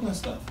with the Brooklyn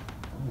stuff.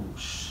 Oh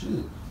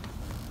shit.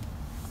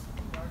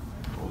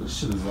 Oh, this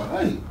shit is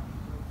alright.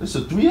 This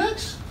a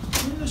 3X?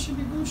 Yeah, that should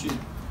be Gucci.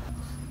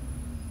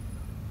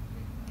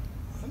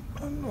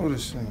 I know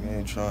this thing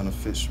ain't trying to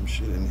fit some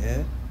shit in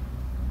here.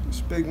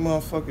 This big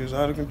motherfucker's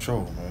out of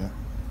control, man.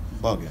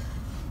 Bugging.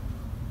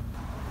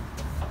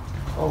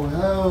 Oh,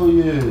 hell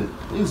yeah.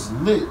 It's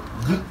lit.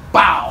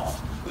 Bow!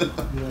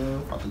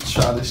 About to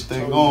try this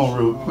thing on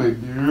real quick,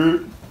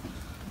 dude.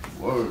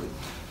 Word.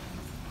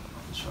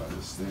 Try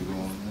this thing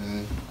on,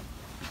 man.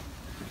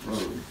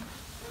 Word.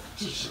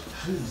 This shit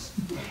crazy.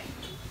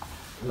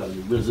 I gotta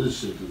get rid of this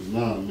shit, cause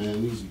nah,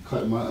 man, these be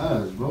cutting my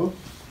eyes, bro.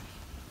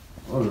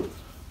 Word.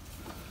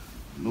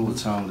 You know what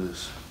time it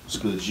is. It's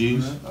good,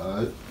 G's.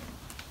 Alright.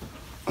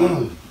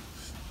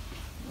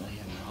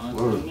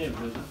 Word.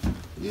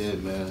 Yeah,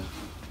 man.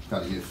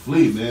 Gotta get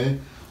flea, man.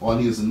 All I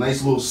need is a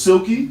nice little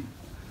silky.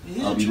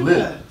 Yeah, I'll be true lit.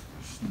 that.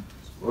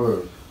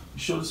 Word. You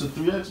sure this is a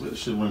 3X? Man, this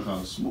shit run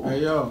kind of small.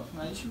 Hey, yo.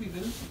 Nah, it should be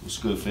good. What's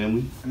good,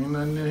 family? Ain't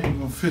nothing there ain't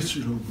gonna fit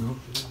you though, bro.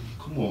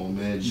 Come on,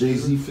 man.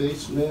 Jay-Z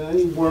face, man. I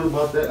ain't worried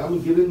about that. I'm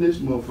gonna get in this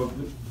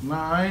motherfucker.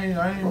 Nah, I ain't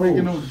Oh,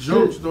 making no shit.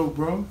 jokes though,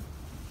 bro.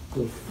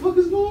 What the fuck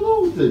is going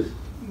on with this?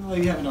 You know,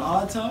 you having a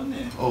hard time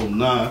there. Oh,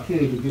 nah. I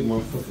can't even get my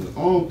fucking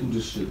arm through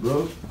this shit,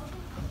 bro.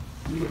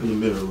 Let me look in the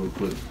mirror real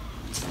quick.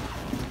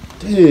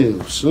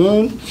 Damn,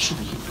 son. Shit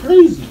is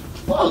crazy.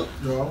 Fuck.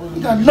 Yo, I wasn't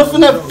You got making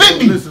nothing no that jokes.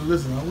 fit me.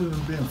 Listen, I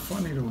wasn't being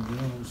funny though, bro.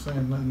 I was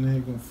saying nothing there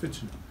ain't gonna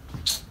fit you.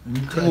 And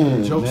you cracking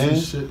Damn, jokes man.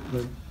 and shit,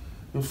 like.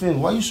 Yo,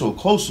 fam, why you so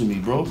close to me,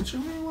 bro? What you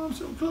mean why I'm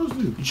so close to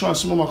you? You trying to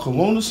smell my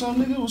cologne or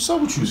something, nigga? What's up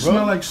with you, You bro?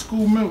 smell like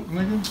school milk,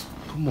 nigga.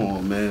 Come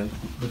on, man.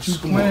 But you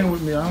Come playing on.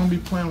 with me. I don't be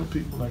playing with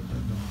people like that,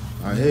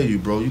 though. I hear you,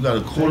 bro. You got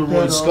a Take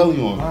corduroy that Scully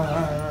off. on. All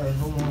right,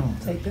 hold on.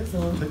 Take this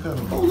on. Take that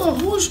off. Hold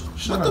up, what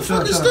the up,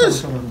 fuck is shut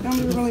this? up. Don't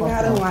even really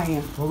matter who I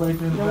am. Go right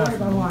there in the Don't worry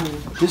about who I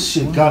bathroom. am. This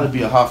shit gotta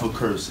be a Hoffa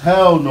curse.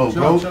 Hell no,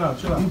 Chill bro. out,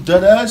 chill out. You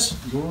dead ass?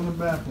 Go in the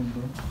bathroom,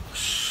 bro.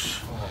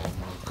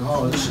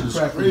 God, this shit is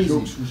Cracking crazy.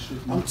 jokes and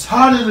shit, man. I'm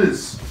tired of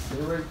this.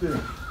 Stay right there.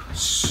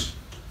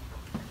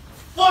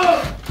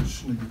 Fuck!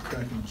 This nigga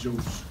cracking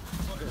jokes.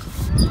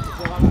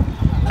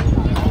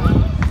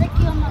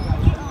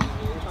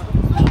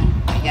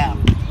 Yeah.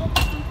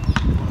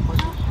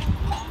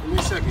 Give me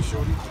a second,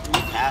 shorty.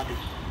 Happy.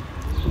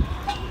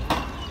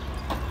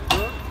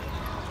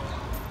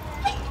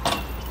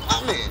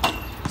 Oh,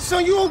 man.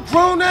 Son, you a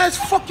grown ass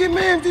fucking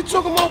man. You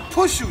talking about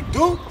push you, dude?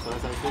 So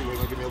that's how you feel? You ain't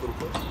gonna give me a little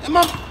push? Am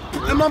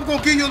I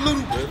gonna give you a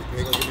little? You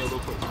ain't gonna give me a little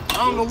push? I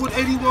don't know what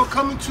 81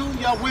 coming to.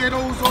 Y'all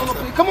weirdos all up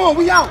here. Come on,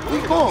 we out. We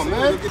going,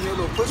 man. Give me a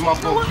little push. Am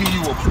I gonna give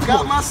you a push?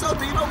 Got myself,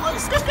 you know what?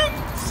 Shit,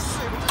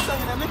 what you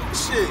saying that nigga?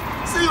 Shit.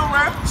 See you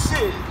around.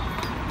 Shit.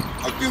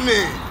 Fuck you,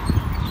 man.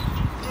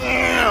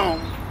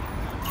 Damn.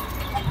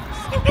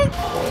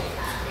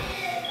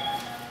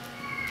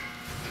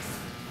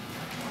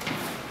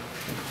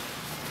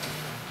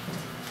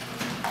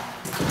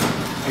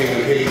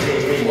 Hey,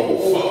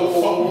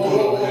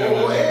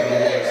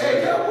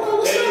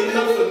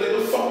 nothing,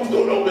 nigga. Fuck you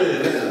doing over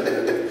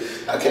there?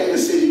 I came to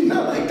see you,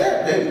 not like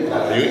that, baby. You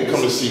ain't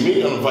come to see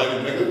me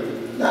uninvited,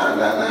 nigga. Nah,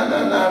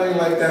 it ain't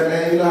like that,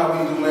 man. You know how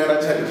we do, man. I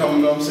just had to come,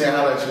 you know what I'm saying,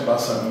 holler at you about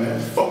something, man.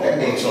 Fuck that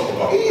ain't talk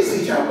about.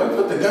 Easy, y'all, but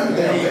put the gun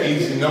down, man.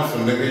 Easy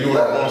nothing, nigga. You on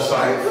the wrong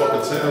side of the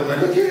fucking town, man.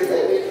 Look here,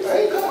 baby. I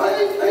ain't got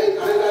nothing,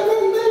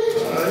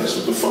 baby. This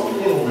what the fuck you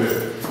doing over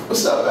here?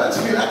 What's up,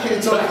 man? I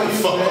can't talk to you,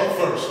 fuck up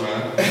first,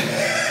 man.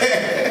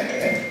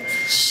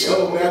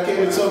 Yo, man, I came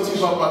to talk to you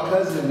about my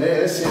cousin, man.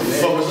 That's it, man.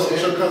 Fuck, what's up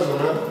with your cousin,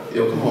 man?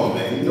 Yo, come on,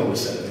 man. You know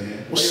what's up,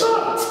 man. What's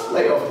up?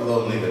 Lay off the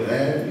little nigga,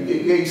 man.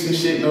 You gave some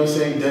shit, you know what I'm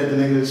saying? Dead the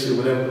nigga, shit,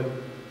 whatever.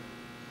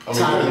 I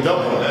mean, you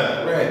double on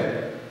that.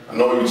 Right. I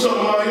know what you're talking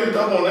about. You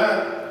double on that.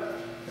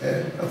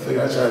 Yeah, I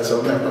figured I tried to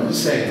tell man. I'm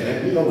just saying,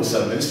 man. You know what's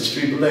up, man. It's the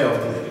street, but lay off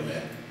the nigga,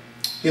 man.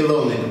 He a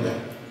little nigga, man.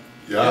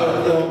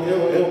 Yeah. You don't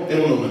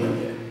know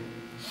nothing yet.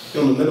 You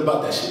don't know nothing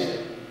about that shit yet.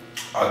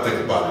 I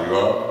think about it, you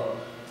are.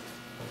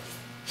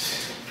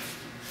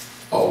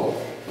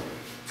 Oh,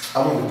 I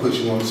wanted to put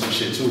you on some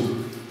shit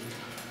too.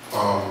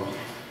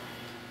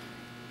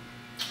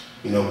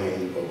 You know me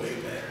and you go way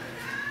back.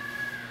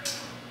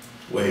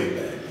 Way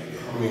back, nigga.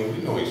 I mean,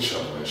 we know each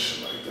other and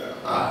shit like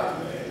that. Alright,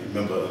 man.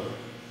 Remember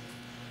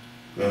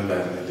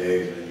back in the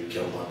days when you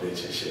killed my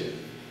bitch and shit?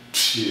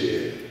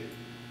 Shit.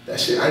 That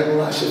shit, I ain't gonna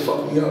lie, shit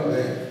fucked me up,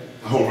 man.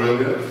 Oh,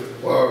 really?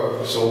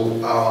 Word. So,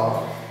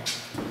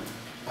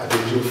 I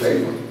did you a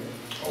favor.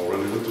 Oh,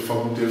 really? What the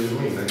fuck you did for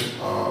me,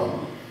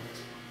 nigga?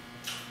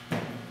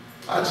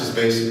 I just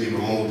basically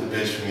removed the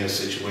bitch from your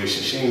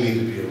situation. She ain't need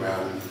to be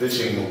around me.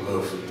 Bitch ain't no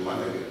good for you, my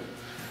nigga.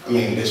 I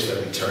mean, bitch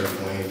fed me turkey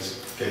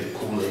wings, gave me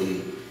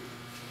Kool-Aid,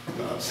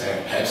 know what I'm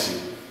saying? Pepsi.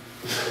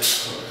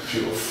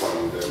 Pure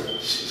funny, nigga.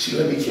 She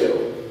let me kill.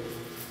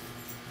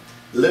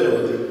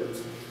 Literally.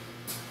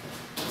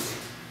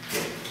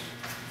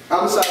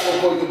 I'm sorry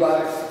for you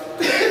about it.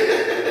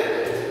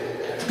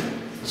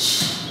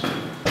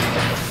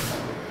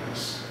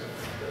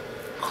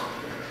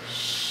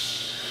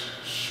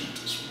 Shoot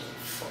this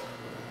motherfucker.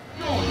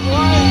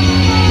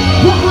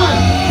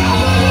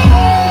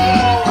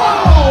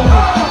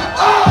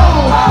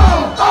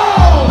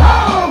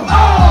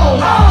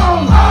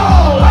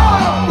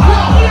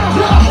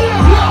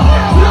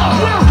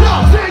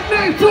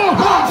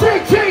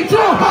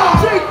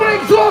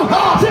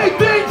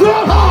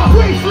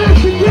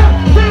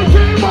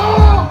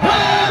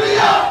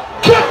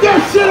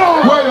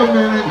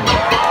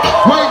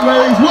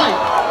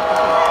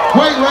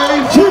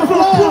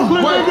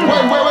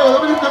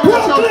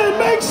 Brooklyn,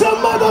 make some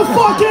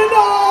motherfucking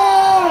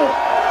noise!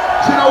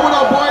 What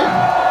up, boy?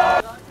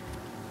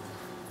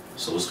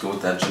 So what's good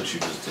with that trick you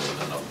just did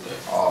over there?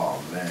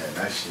 Oh man,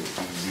 that shit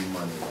easy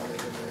money, my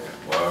nigga, man.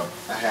 Well,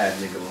 I had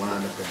nigga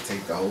line up and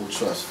take the whole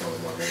trust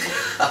fund, my nigga.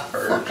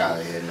 Fuck out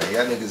of here, man.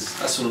 Y'all niggas.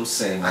 That's what I'm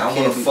saying, man. I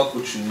wanna fuck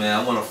with you,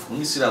 man. Let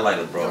me see that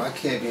lighter, bro. No, I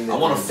can't be I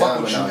wanna fuck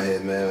with you out here,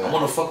 man. I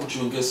wanna fuck with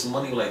you and get some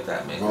money like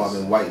that, man.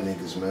 Robbing white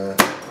niggas, man.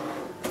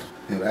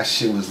 Yo, that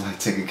shit was like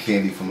taking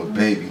candy from a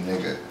baby,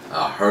 nigga.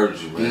 I heard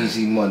you, man.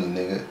 Easy money,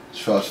 nigga.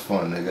 Trust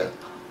fund, nigga.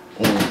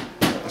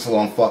 That's what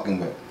I'm fucking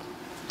with.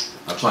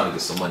 I'm trying to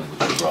get some money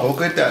with you, bro. Go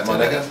get that, my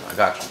nigga. I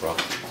got you, bro.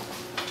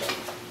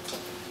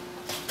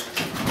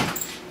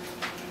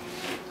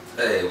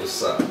 Hey,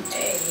 what's up?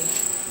 Hey,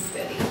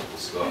 steady.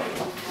 What's going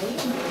on?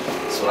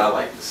 That's what I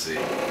like to see.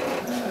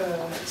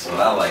 That's what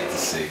I like to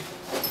see.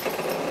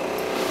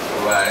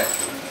 Alright.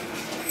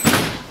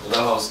 What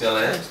up, what's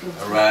going on?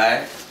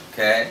 Alright.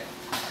 Okay.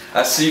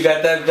 I see you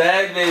got that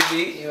bag,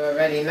 baby. You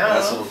already know.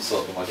 That's what I'm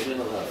talking about. Give me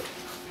another hug.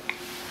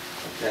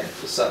 Okay,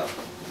 what's up?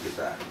 Look at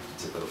that.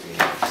 Take it over your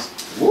hands.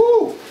 Woo! You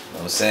know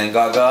what I'm saying,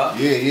 Gaga?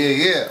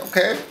 Yeah.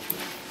 Okay.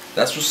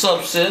 That's what's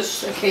up,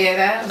 sis. Okay,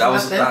 that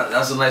was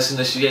a nice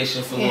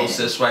initiation for little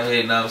sis right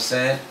here, you know what I'm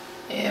saying?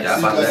 Yeah, y'all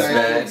about that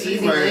bag. Easy,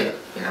 you know what I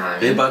mean?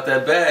 They about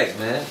that bag,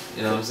 man.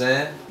 You know what I'm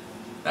saying?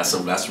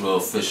 That's real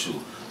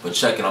official. But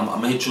check it, I'm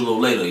gonna hit you a little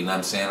later, you know what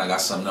I'm saying? I got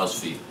something else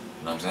for you. You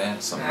know what I'm saying?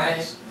 Something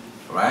nice.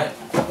 Alright?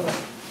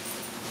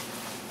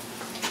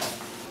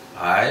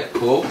 Alright,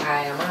 cool.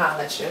 Alright, I'm gonna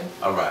holler at you.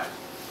 Alright.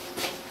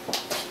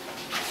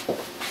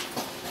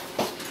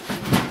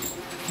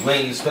 You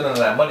ain't spending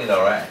that money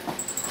though, right?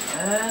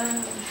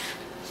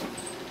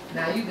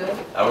 Now you go.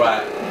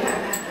 Alright.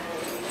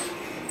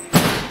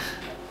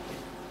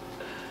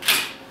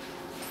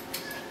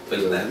 Look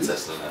at that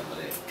Tesla, that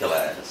money. Kill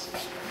ass.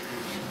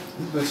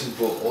 These bitches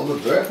bought all the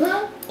bread,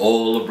 man?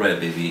 All the bread,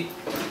 baby.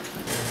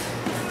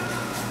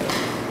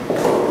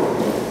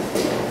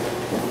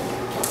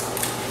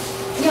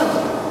 Yo,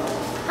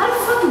 how the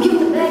fuck you give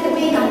the bag that we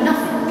ain't got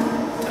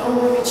nothing? Don't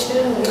worry,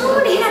 chill. Don't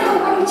worry, don't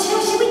worry, chill.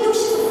 Shit, we do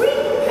shit for free.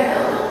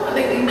 Hell, I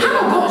think we do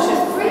shit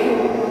for free.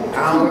 I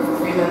don't work for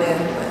free, my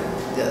nigga.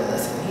 But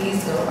listen,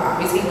 he's gonna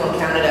obviously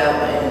count it out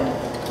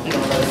and he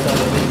gonna let us know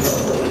what we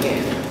gonna do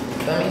again.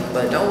 Feel me?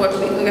 But don't worry,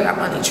 we got our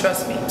money.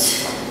 Trust me.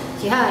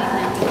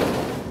 Yeah.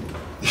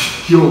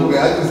 Yo, man,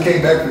 I just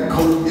came back from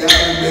Kobe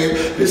Island, man.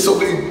 There's so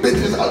many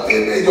bitches out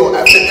there, man. Yo,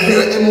 after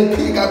MOP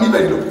got me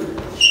ready to.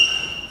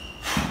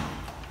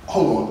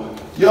 Hold on.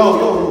 Yo,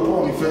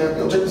 call me, fam.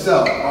 Yo, check this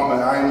out. Oh, man,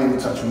 I ain't even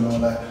touch you and all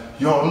that.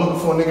 Yo, I'm looking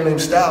for a nigga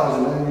named Styles,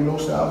 man. You know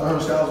Styles? I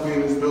heard Styles be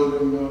in this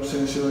building, you know what I'm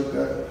saying? Shit like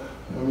that.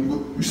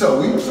 You sell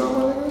weed or something,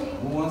 my nigga?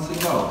 Who wants to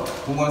know?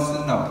 Who wants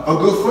to know? A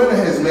good friend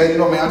of his, man. You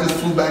know, man, I just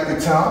flew back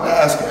to town. I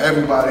asking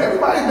everybody.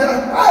 Everybody in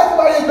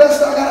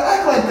Bed-Stuy gotta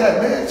act like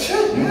that, man.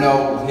 Shit, You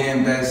know, here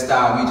in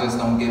Bed-Stuy, we just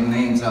don't give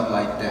names up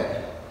like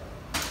that.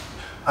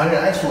 I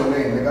didn't ask for a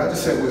name, nigga. I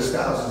just said where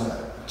Styles is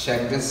at.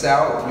 Check this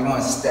out. If you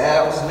want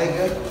Styles,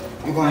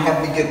 nigga, you're gonna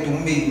have to get through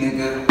me,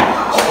 nigga.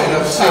 Straight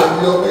up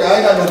shit. Yo, nigga, I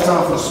ain't got no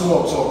time for the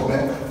small talk,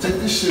 man. Take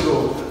this shit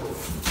off.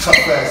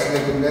 Tough ass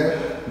nigga, man.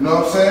 You know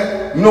what I'm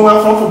saying? You know where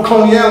I'm from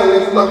Coney Island,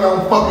 nigga. Look,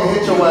 I'm fucking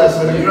hit your ass,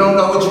 nigga. You don't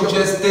know what you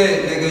just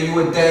did, nigga. You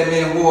a dead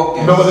man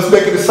walking. You know what? Let's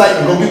make it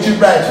exciting. Go get your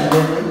ratchet,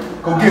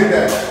 nigga. Go get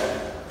that.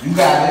 You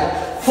got it.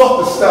 Fuck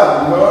the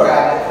style, you know? You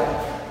got it.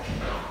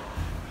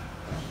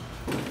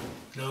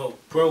 No,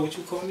 bro, what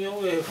you call me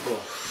over here for?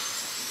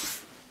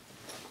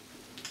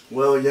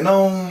 Well, you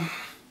know,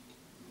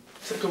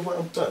 take a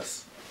wild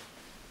dust.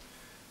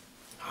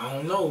 I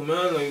don't know,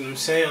 man. Like, you know what I'm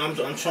saying? I'm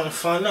trying to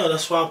find out.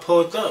 That's why I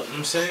pulled up. You know what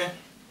I'm saying?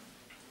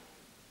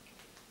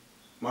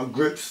 My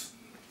grips,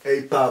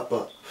 pop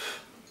up.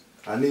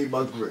 I need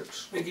my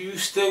grips. Nigga, you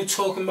still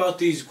talking about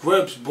these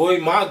grips, boy.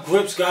 My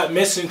grips got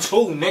missing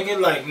too, nigga.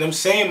 Like, you know what I'm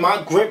saying?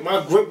 My grip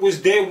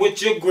was there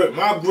with your grip.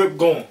 My grip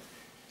gone.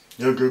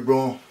 Your grip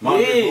gone? My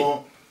grip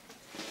gone?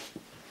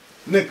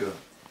 Nigga,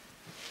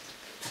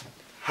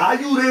 how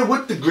you there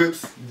with the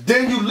grips,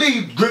 then you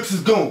leave, grips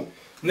is gone.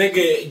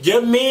 Nigga,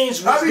 your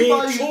mans was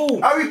there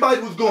too.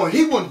 Everybody was going.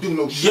 He wouldn't do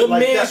no shit your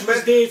like mans that, was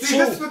man. there See, too.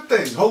 this is the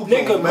thing. Hold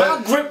nigga, on,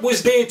 man. my grip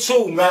was there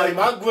too, man.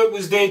 My grip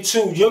was there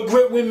too. Your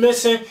grip went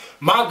missing.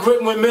 My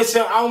grip went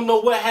missing. I don't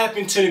know what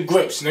happened to the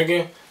grips,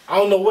 nigga. I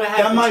don't know what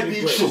happened That to might the be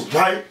grips. true,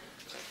 right?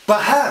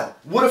 But how?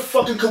 What the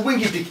fucking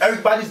Kawingi think?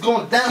 Everybody's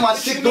going down my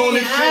shit doing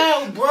this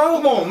shit.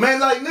 Bro? Come on, man.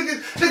 Like,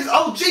 niggas,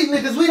 OG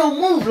niggas, we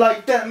don't move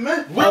like that,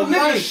 man. Real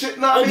niggas shit,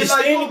 nah, I mean,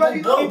 like, you Understandable,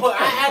 already boy, know. but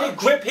I had a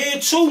grip here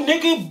too,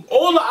 nigga.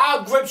 All of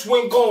our grips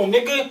went gone,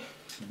 nigga.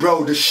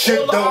 Bro, the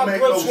shit don't make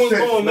no sense,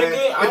 man.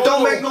 It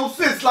don't make no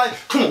sense. Like,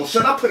 come on,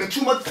 son, I put in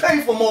too much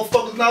pain for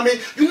motherfuckers, know what I mean?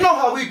 You know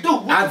how we do.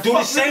 I do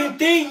the same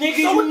thing, nigga. So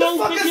You what know,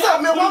 the fuck nigga, is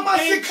up, man? I Why do my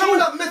the shit same coming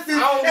too. up missing? I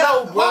don't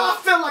know, bro. Why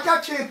I feel like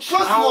I can't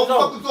trust I don't know.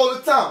 motherfuckers all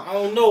the time? I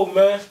don't know,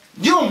 man.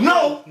 You don't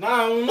know? Nah,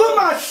 I don't know. Where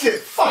my shit?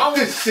 Fuck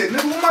this shit,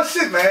 nigga. Where my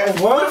shit,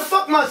 man? Where the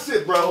fuck my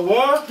shit, bro?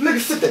 What? Nigga,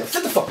 sit there.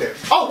 Sit the fuck there.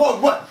 Oh,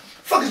 what?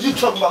 Fuck is you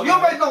talking about? You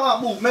already know how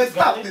I move, man.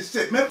 Stop this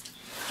shit, man.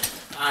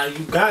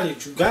 You got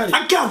it. You got it.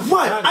 I got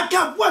what? I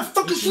got what?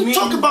 Fuck is you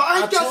talking about?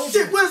 I ain't got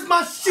shit. Where's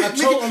my shit,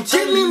 nigga?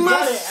 Give me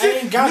my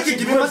shit. Nigga,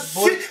 give me my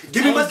shit.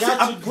 Give me my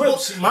shit.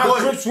 Grips. My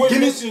grips were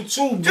missing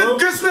too, bro. Your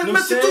grips were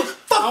missing too.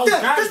 Fuck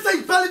that. This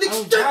ain't valid.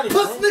 Straight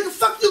puss, nigga.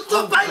 Fuck you,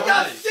 talk. I ain't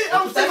got shit. I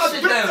don't say my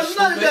grips or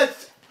none of that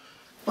shit.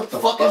 What the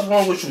fuck is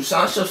wrong with you,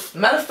 son?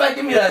 Matter of fact,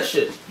 give me that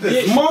shit.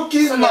 This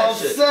monkey's mouth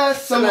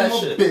says son of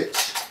a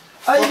bitch.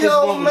 Hey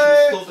yo,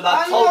 man,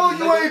 I know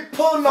you ain't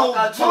pull no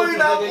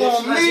joint out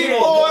on me,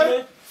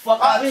 boy.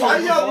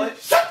 Hey yo,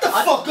 shut the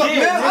fuck up,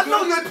 man. I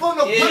know you ain't pulling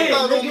no joint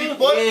out on me,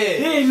 boy.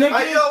 Hey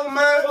yo,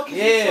 man. What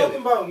you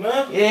talking about,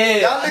 man? Yeah.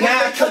 Y'all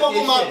niggas ain't come up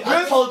with my grip.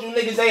 I told you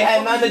niggas ain't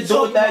had nothing to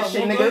do with that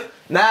shit, nigga.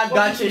 Now I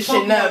got your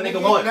shit now, nigga.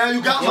 What? Now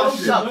you got my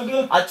shit.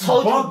 I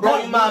told you,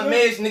 bro, you my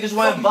mans. Niggas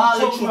want to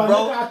violate you,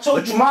 bro.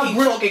 But you keep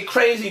talking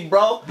crazy,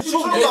 bro. If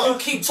you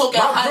keep talking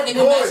hot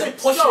nigga mess and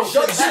push your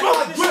shit back. Get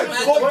my grip,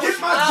 boy. Get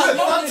my grip.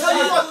 I'll tell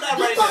you what.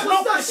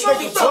 You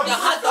keep talking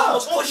hot, I'm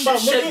gonna push your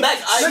shit back.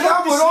 Nigga,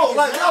 I would all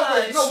like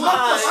outrage.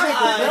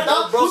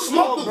 No, bro,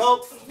 smoke, bro.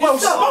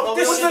 What's up?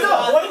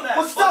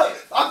 What's up?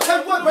 I'll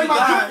tell you what, bring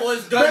my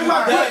grip. Bring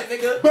my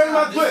grip. Bring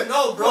my grip.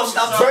 No, bro,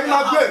 stop Bring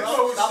my grip.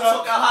 Stop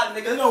talking hot,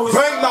 nigga.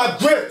 Bring my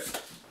grip.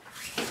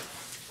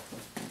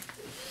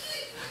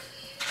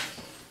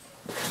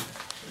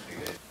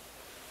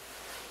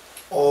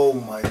 Oh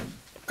my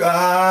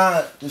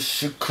God, this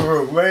shit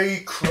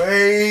crazy.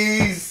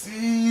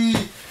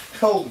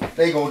 Yo,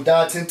 they gonna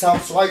die 10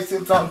 times twice,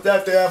 10 times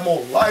that, they have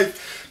more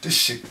life. This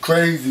shit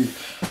crazy.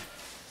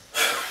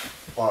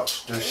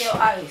 Watch this Yo,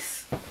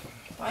 Ice,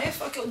 why your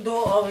fucking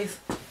door always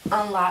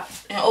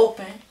unlocked and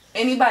open?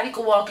 Anybody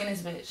could walk in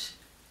this bitch.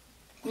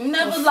 You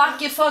never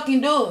lock your fucking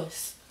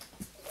doors.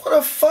 What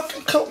a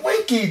fucking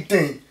Kawinki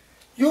thing.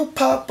 You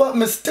pop up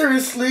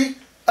mysteriously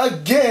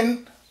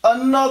again,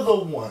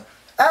 another one.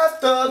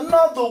 After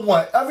another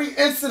one. Every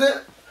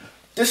incident,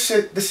 this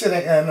shit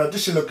ain't adding up.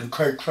 This shit looking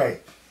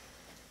cray.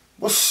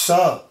 What's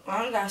up?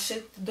 I don't got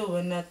shit to do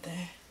with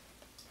nothing.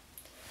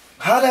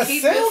 How that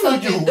Keep your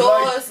sound to you? fucking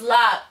doors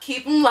locked.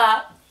 Keep them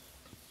locked.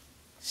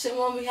 Shit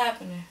won't be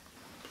happening.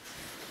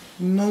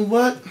 You know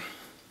what?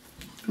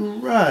 You're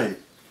right.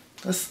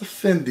 That's the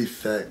Fendi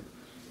fact.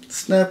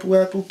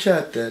 Snapple Apple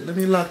Cat that. Let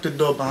me lock the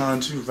door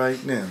behind you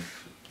right now.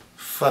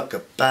 Fuck a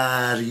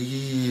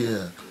body.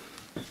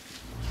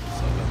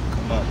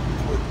 Come on.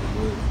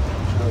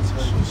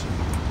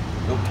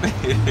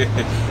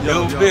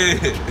 Yo, big.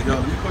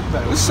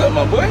 What's up,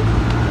 my boy?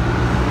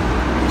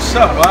 What's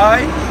up,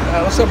 alright?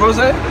 What's up, Rose?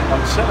 I'm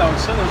chilling. What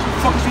the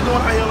fuck is you doing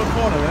out here on the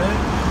corner, man?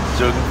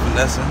 Joking,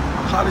 finessing.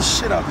 I'm hot as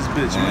shit out this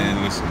bitch, man.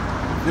 Listen.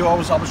 Yo, I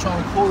was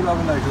trying to call you the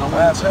other night because I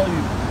wanted to tell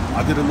you.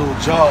 I did a little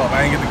job.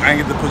 I ain't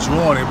get to put you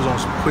on. It was on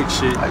some quick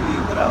shit. How you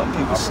eat without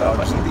me? What's up?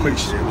 It was some quick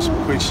shit. You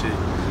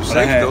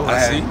safe though, I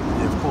see.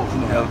 Yeah, of course. You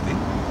know, healthy.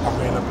 I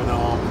ran up in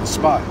the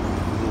spot, a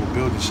little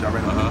building shit. I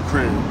ran up in the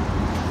crib,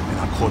 and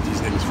I caught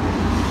these niggas for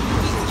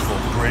a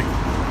brick.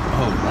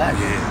 Oh, black.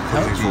 Yeah,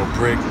 caught these for a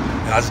brick.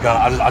 And I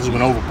just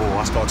went overboard.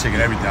 I started taking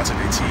everything. I took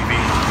their TV.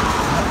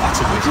 What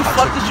the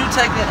fuck did you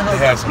take that?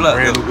 They had some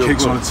brand new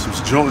kicks on it, some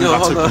Jordans. Yo,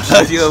 I took them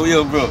shits.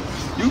 Yo, bro.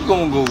 You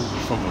gonna go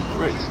from a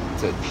brick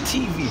to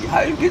TV.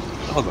 How you get,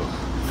 hold on.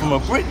 From a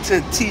brick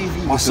to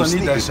TV. My son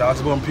need that shit. I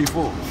just go on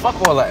P4.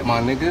 Fuck all that,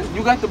 my nigga.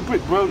 You got the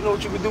brick, bro. You know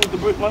what you can do with the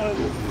brick, my nigga?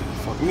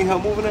 Yeah, you need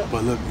help moving it?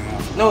 But look,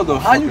 man. No, though.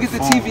 How you get the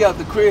TV out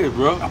the crib,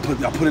 bro? I put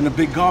it in a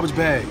big garbage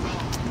bag.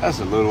 That's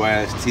a little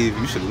ass TV.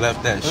 You should have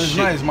left that shit. It's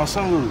nice. My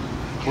son little.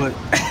 But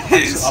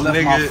I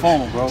left my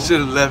phone, bro.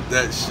 Should have left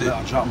that shit.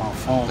 I dropped my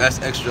phone. That's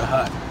extra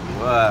hot.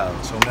 Wow.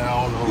 So now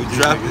I don't know. You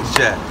dropped the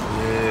chat.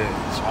 Yeah.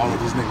 So all of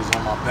these niggas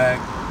on my back.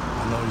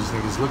 I know these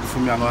niggas looking for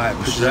me. I know I had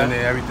pictures in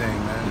there, everything,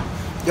 man.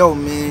 Yo,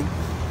 man.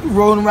 We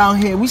rolling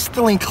around here. We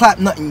still ain't clapped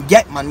nothing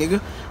yet, my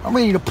nigga. I'm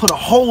ready to put a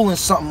hole in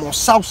something on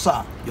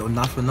Southside. Yo,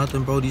 not for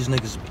nothing, bro. These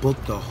niggas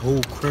booked the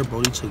whole crib,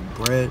 bro. They took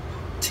bread,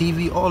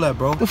 TV, all that,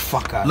 bro. The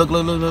fuck out. Look,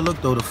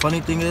 though. The funny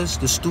thing is,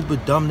 the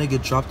stupid dumb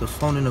nigga dropped the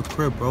phone in the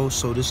crib, bro.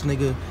 So this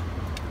nigga,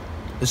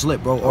 it's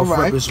lit, bro. All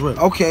right. It's lit.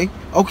 Okay.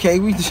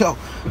 Yo,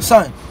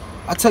 son,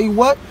 I tell you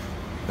what,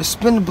 let's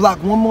spin the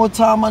block one more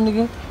time, my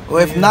nigga.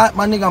 Or if not,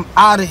 my nigga, I'm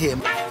out of here.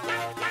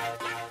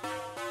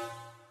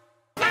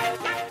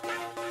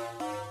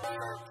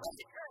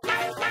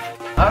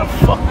 How the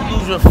fuck you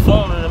lose your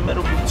phone in the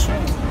middle of the two?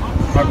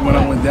 Like when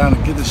I went down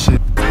to get the shit.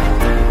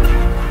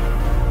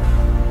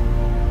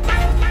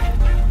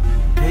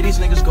 Hey, these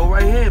niggas go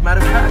right here,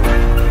 matter of fact.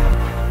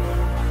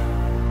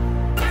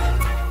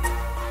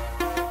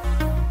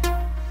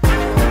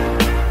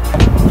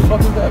 What the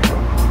fuck is that, bro?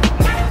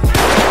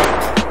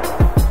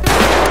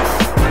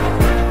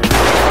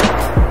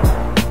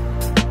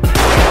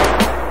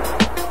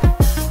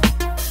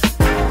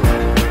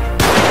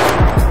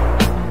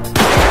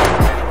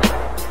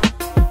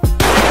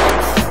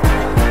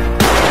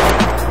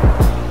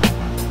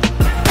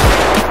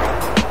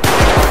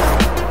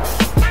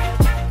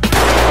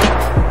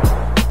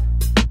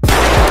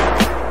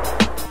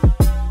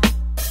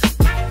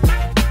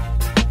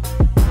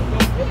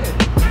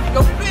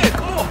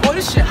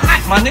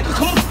 My nigga,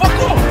 come the fuck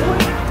on, boy.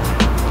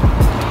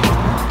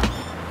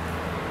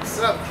 What's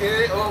up,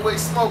 kid?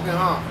 Always smoking,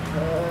 huh?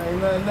 Ain't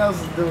nothing else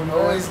to do, man.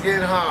 Always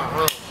getting high,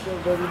 huh? Chill,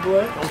 baby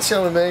boy. I'm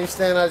chilling, man. You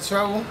staying out of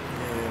trouble? Yeah,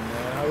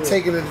 man.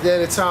 Taking a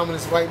day at a time in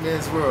this white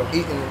man's world.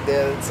 Eating a day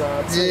at a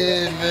time, too.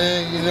 Yeah,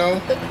 man, you know.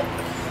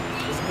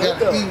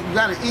 You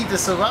gotta eat to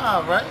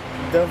survive, right?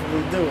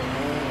 Definitely do,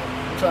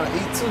 man. I'm trying to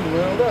eat too,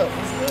 man. What up?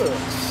 What's good?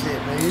 Shit,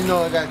 man. You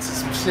know I got to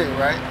some shit,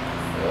 right?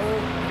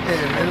 Yeah,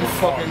 man, them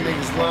fucking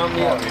niggas line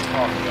me up. Man,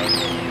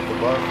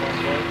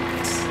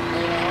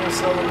 I don't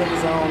sell the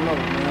niggas I don't know,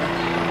 man.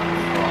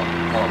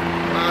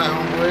 Alright,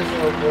 homeboy.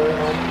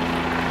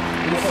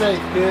 Be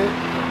safe, kid.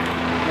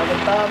 Another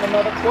time,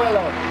 another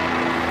Quello.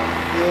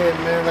 Yeah,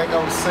 man, like I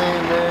was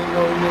saying, man, you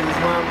know, you niggas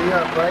line me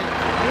up, right?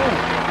 Yeah.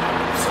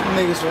 Some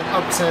niggas from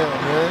Uptown,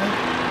 man.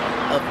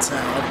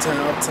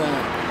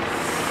 Uptown.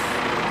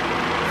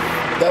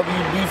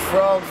 WB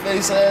frog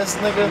face ass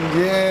nigga.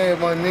 Yeah,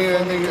 my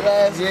nigga.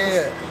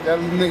 Yeah, that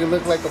nigga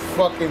look like a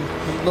fucking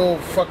little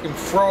fucking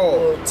frog.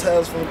 Little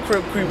Tales from the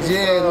Crib Creeper.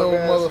 Yeah, little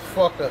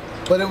motherfucker.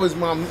 But it was in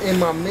my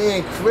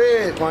man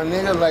crib, my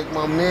nigga, like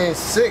my man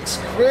 6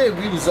 crib.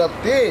 We was up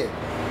there.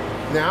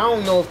 Now I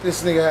don't know if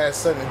this nigga had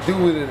something to do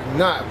with it or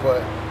not,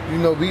 but you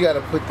know we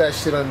gotta put that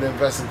shit under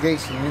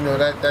investigation. You know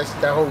that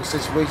whole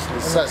situation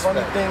is suspect.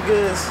 The funny thing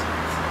is,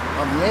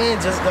 my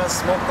man just got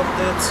smoked up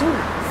there too.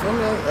 Feel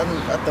me? I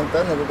think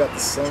that nigga got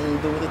something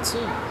to do with it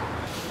too.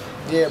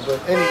 Yeah, but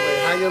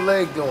anyway, how your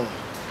leg doing?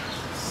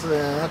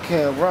 Man, I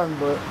can't run,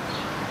 but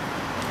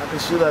I can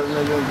shoot at a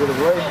nigga and get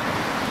away.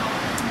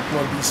 You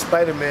wanna be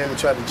Spider-Man and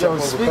try to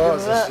jump over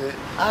cars and shit?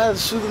 I had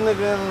to shoot a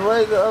nigga in the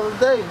leg the other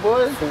day,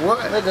 boy. For what?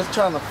 Niggas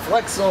trying to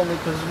flex on me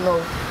because, you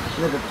know,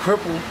 nigga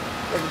crippled.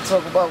 Nigga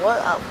talk about what?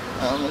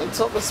 They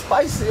talking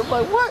spicy. I'm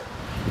like, what?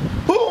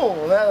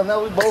 Boom!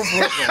 Now we both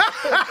looking.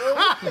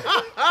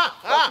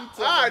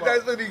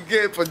 That's what he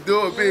get for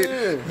doing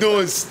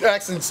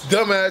asking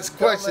dumbass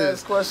questions.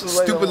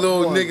 Stupid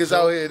little niggas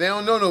out here. They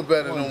don't know no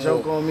better no more.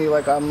 Joke on me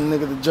like I'm a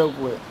nigga to joke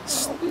with.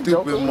 Stupid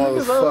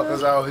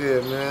motherfuckers out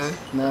here, man.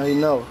 Now he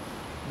know.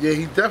 Yeah,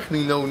 he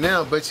definitely know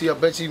now. I bet you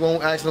he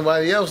won't ask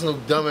nobody else no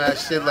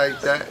dumbass shit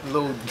like that.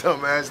 Little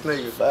dumbass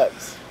nigga.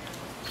 Facts.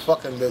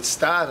 Fucking the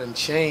style done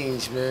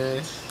changed,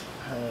 man.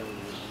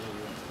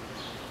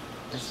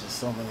 There's just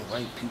so many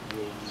white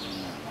people over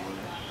there, boy.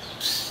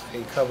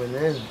 They coming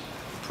in.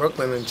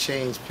 Brooklyn done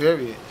changed,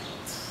 period.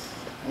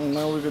 Ain't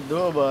nothing we could do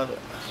about it.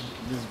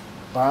 Just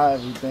buy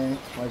everything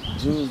like the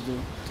Jews do.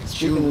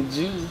 Speaking of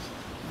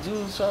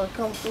Jews trying to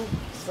come through,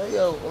 say,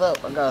 yo, what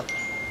up? I got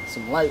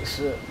some light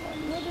shit.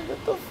 Nigga,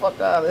 get the fuck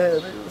out of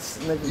here.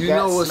 Nigga, you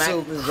know what's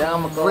so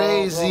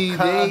crazy?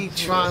 They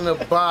trying to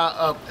buy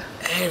up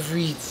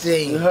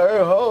everything.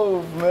 Her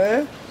hove,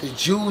 man. The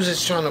Jews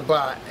is trying to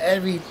buy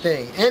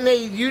everything. And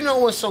you know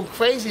what's so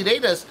crazy? They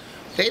just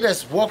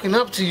walking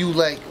up to you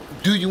like,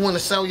 do you want to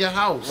sell your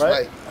house?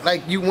 Right?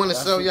 Like you want to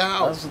sell your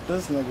house. That's what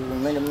this nigga, the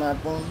nigga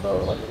knocked on the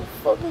door. Like, what the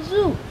fuck is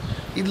you?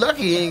 He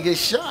lucky he ain't get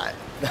shot.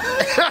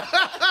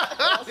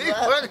 He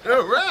fucking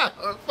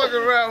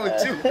around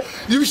with you.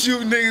 You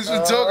shoot niggas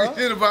for talking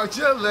shit about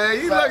your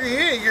leg. He lucky he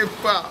ain't get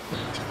popped.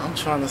 I'm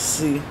trying to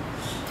see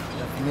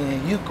if me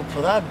and you could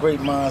put our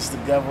great minds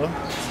together,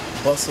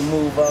 bust a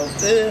move out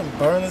there and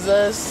burn his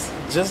ass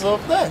just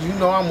off that. You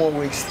know I'm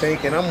always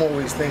thinking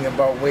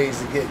about ways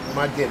to get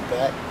my get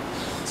back.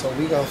 So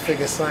we gonna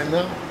figure something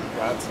out.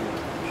 Got to.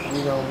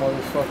 We gonna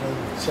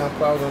motherfucking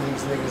jump out on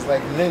these niggas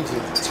like Ninja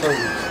Turtles.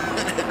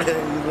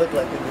 You look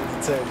like a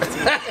Ninja Turtle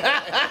too.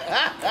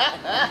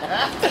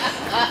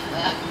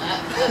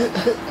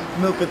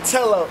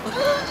 Milcatello.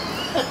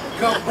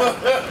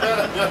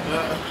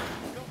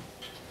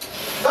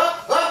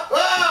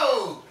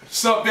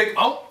 What's up, Big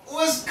O?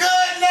 What's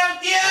good,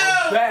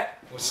 nephew? Back.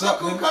 What's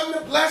up, Look who come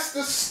to bless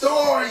the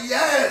store.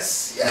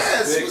 Yes.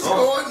 What's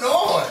going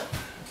on?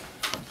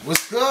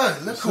 What's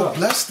good? Look who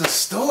blessed the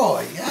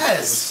store.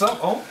 Yes. What's up,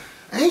 O?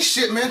 Ain't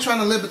shit, man. Trying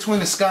to live between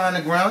the sky and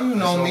the ground. You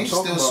know me.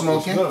 Still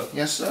smoking.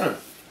 Yes, sir.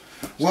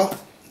 Well,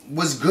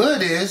 what's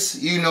good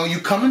is, you know, you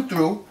coming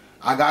through.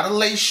 I got a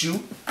lace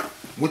shoot.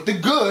 with the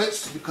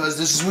goods because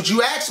this is what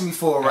you asked me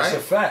for, right? That's a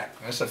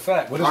fact. That's a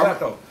fact. What is that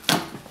though?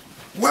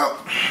 Well,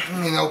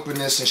 let me open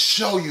this and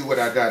show you what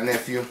I got,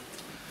 nephew.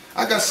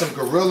 I got some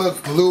Gorilla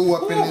Glue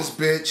up in this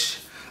bitch.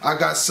 I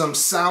got some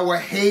Sour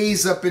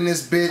Haze up in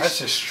this bitch. That's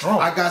just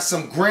strong. I got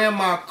some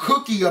Grandma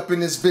Cookie up in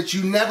this bitch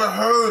you never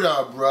heard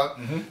of,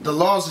 bruh. The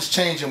laws is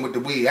changing with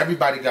the weed.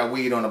 Everybody got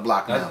weed on the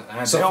block now.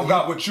 They don't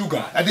got what you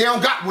got. They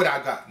don't got what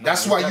I got.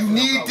 That's why you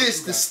need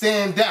this to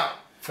stand out.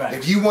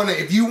 If you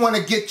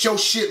wanna get your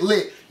shit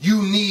lit,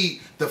 you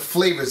need the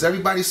flavors.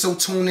 Everybody's so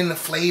tuned in to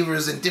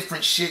flavors and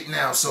different shit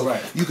now. So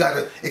you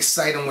gotta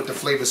excite them with the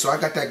flavors. So I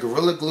got that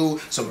Gorilla Glue,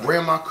 some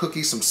Grandma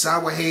Cookie, some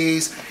Sour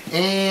Haze,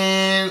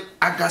 and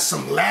I got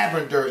some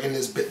lavender in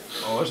this bitch.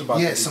 Oh, it's about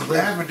to be some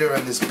crazy. lavender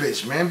in this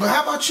bitch, man. But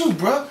how about you,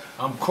 bruh?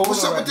 I'm cool.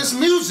 What's up with this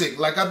music?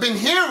 Like I've been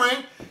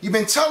hearing, you've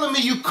been telling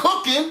me you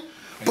cooking,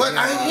 but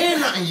I ain't hear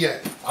nothing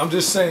yet. I'm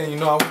just saying, you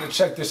know, I want to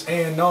check this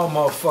A&R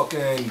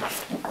motherfucker, and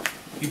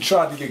he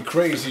tried to get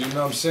crazy, you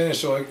know what I'm saying?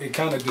 So it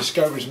kind of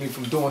discouraged me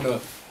from doing the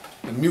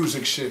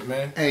music shit,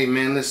 man. Hey,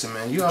 man, listen,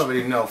 man. You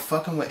already know,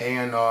 fucking with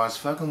A&Rs,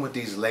 fucking with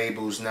these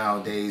labels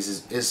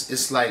nowadays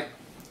it's like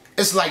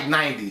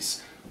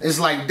 90s. It's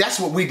like that's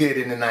what we did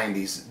in the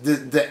 90s.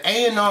 The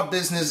A&R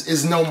business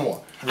is no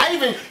more. I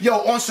even,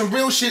 on some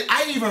real shit,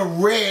 I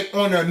even read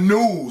on the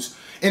news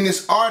in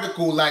this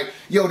article, like,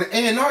 the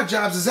A&R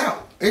jobs is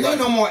out. It ain't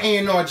no more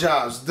A&R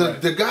jobs.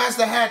 The guys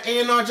that had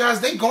A&R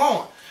jobs, they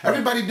gone.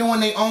 Everybody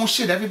doing their own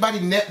shit. Everybody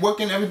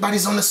networking.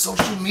 Everybody's on the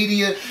social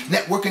media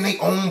networking their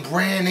own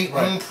brand, their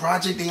own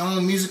project, their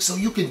own music. So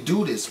you can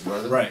do this,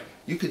 brother. Right.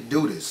 You could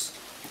do this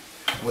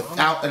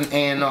without an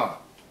A&R,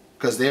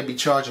 because they'll be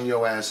charging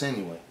your ass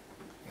anyway.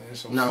 Yeah,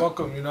 so fuck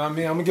them, you know what I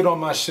mean? I'm gonna get on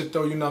my shit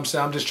though, you know what I'm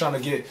saying? I'm just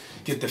trying to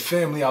get the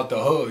family out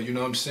the hood, you know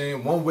what I'm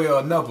saying? One way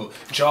or another.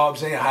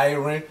 Jobs ain't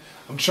hiring.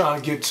 I'm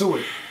trying to get to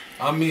it.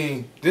 I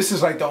mean, this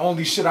is like the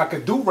only shit I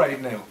could do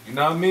right now. You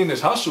know what I mean? This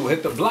hustle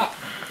hit the block.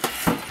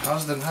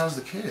 How's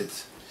the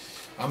kids?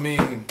 I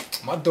mean,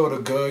 my daughter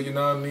good, you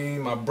know what I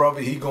mean? My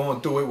brother, he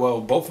going through it. Well,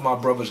 both of my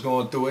brothers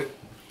going through it.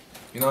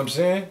 You know what I'm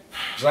saying?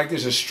 It's like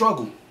there's a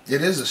struggle.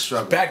 It is a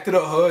struggle. Back to the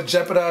hood,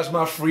 jeopardize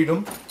my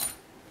freedom.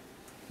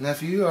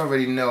 Nephew, you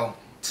already know,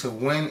 to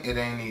win, it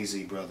ain't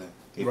easy, brother.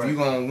 If you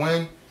gonna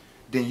win,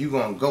 then you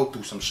gonna go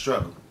through some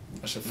struggle.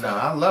 That's a fact. Now,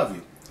 I love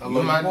you. I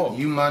love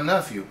you my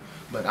nephew.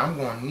 But I'm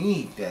gonna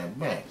need that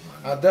back.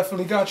 I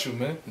definitely got you,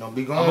 man. Don't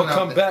be going I'm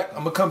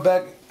gonna come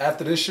back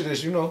after this shit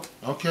is,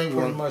 okay,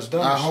 pretty much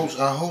done. I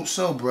hope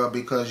so, bro,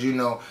 because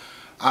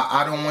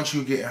I don't want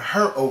you getting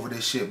hurt over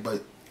this shit,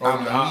 but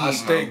I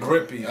stay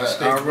grippy. I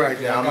stay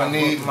grippy. I'm gonna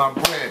need my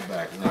bread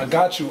back, man. I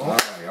got you. All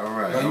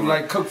right. You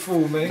like cook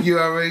food, man? You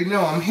already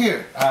know I'm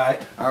here.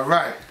 All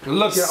right.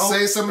 Look,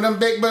 say some of them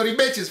big booty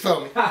bitches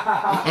for me.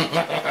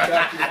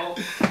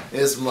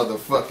 This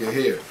motherfucker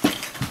here.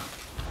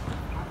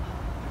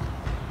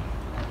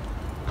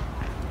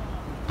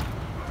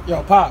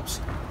 Yo,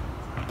 Pops.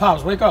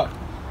 Pops, wake up.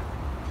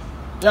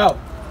 Yo.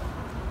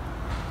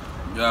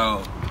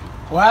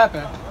 What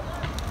happened?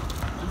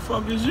 Who the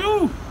fuck is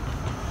you?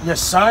 Your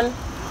son?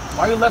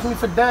 Why you left me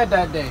for dead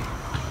that day?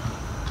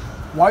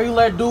 Why you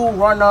let dude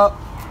run up,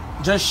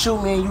 just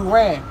shoot me and you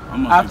ran?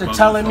 After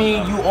telling me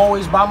you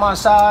always by my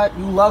side,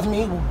 you love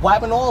me, what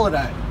happened to all of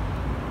that?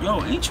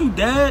 Yo, ain't you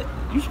dead?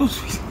 You supposed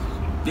to be...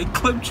 They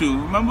clipped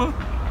you, remember?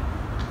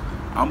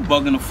 I'm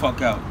bugging the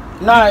fuck out.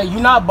 Nah, you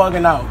not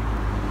bugging out.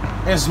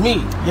 It's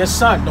me, your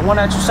son, the one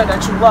that you said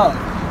that you love.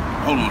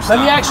 Hold on, Let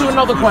me ask you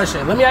another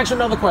question.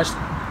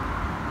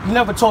 You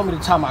never told me to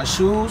tie my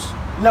shoes.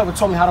 You never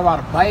told me how to ride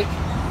a bike.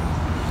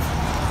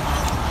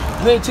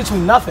 You ain't teach me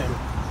nothing.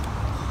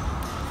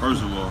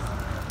 First of all,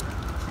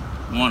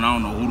 one, I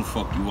don't know who the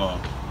fuck you are.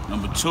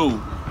 Number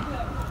two,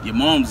 your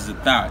mom's is a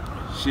thought.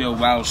 She a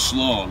wild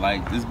slaw.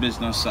 Like, this bitch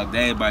done sucked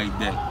everybody's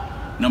dick.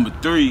 Number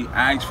three,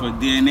 I asked for a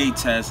DNA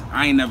test.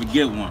 I ain't never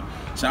get one.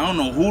 So I don't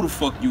know who the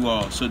fuck you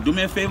are. So do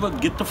me a favor,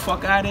 get the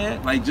fuck out of here.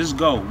 Like, just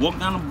go. Walk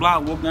down the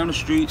block, walk down the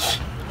street.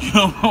 You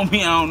don't know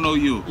me, I don't know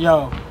you.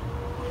 Yo,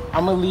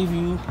 I'm gonna leave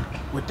you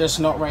with this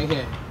note right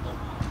here.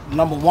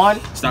 Number one,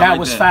 Stop that right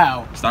was there.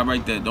 foul. Stop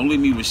right there. Don't leave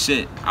me with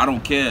shit. I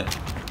don't care.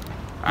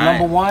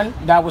 Number one,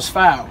 that was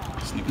foul.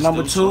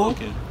 Number two, still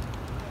talking.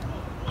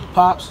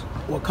 Pops,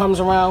 what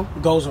comes around,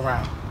 goes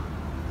around.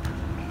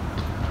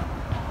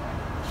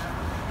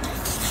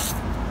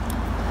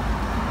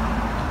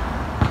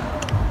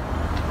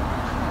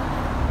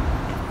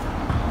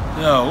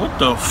 Yo, what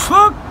the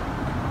fuck?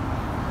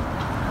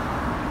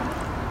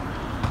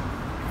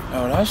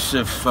 Yo, that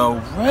shit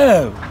felt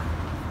real.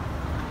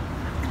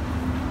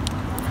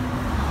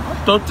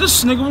 I thought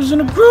this nigga was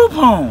in a group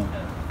home.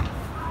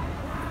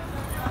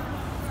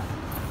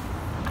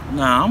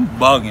 Nah, I'm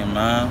bugging,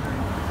 man.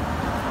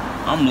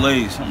 I'm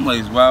laced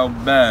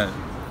wild bad.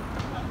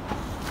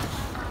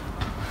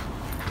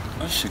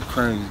 That shit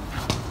crazy.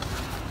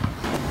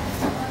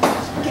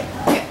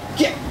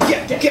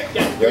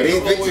 Yo,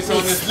 these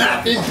bitches be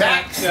snapping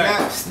back.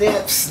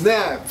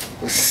 Snap.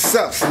 What's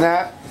up,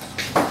 Snap?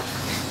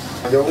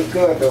 Yo, what's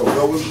good, though?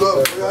 Yo, what's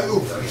good? Yo,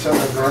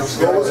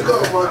 what's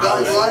good, my guy?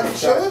 You alright?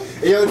 Chillin'?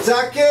 Yo,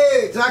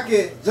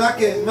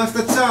 Jackie,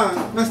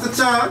 Mr.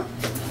 Chan.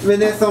 We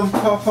need some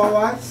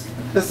Popeyes.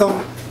 There's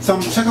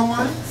some chicken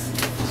wings.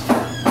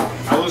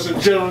 I want some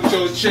General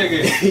Joe's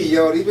chicken.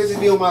 Yo, these bitches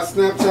be on my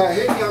Snapchat.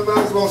 Hit me, I might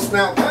as well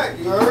snap back,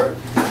 you heard?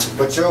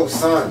 But yo,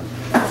 son,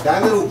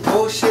 that little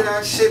bullshit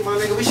ass shit, my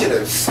nigga, we should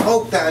have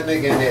smoked that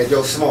nigga in there.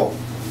 Yo, smoke.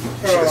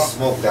 Should have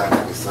smoked that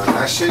nigga, son.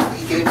 That shit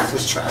he gave us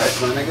was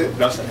trash, my nigga.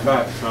 That's a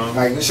fact, son.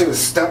 Like, we should have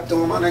stepped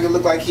on my nigga.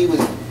 Looked like he was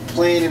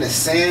playing in the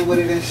sand with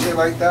it and shit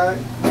like that.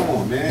 Come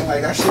on, man.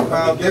 Like, that shit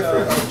wild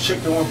different.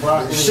 Chicken with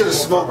broccoli. You should have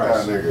smoked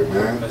that nigga,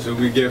 man. That's what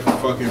we get for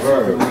fucking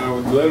around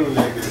with little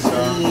niggas,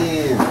 son.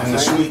 Yeah. And the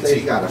sweet tea.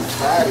 He got a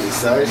fatty,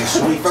 son. The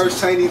sweet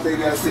first Chinese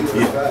thing I seen was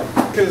a fatty.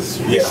 Because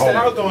we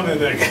styled on it,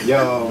 nigga.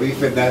 Yo, we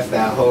finessed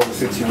that whole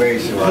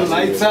situation. Right.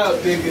 Lights out,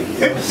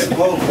 nigga.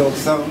 Smoke, though,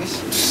 son.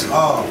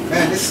 Oh,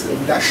 man,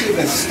 that shit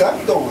been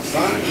stepped on,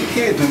 son. You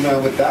can't do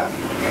nothing with that.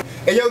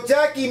 Hey, yo,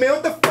 Jackie, man,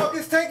 what the fuck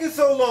is taking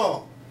so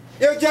long?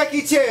 Yo,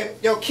 Jackie Chan,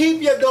 yo,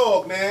 keep your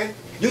dog, man.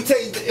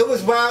 It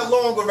was wild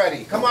long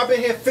already. Come on, I've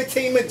been here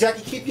 15 minutes,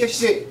 Jackie, keep your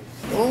shit.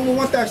 I don't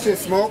want that shit,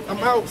 Smoke. I'm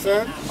out,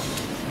 son.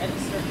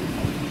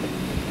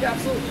 Yeah,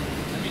 absolutely.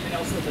 Everything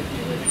else was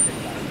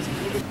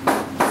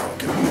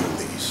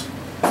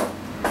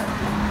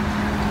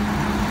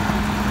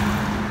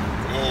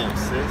Damn,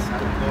 sis, how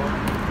you doing?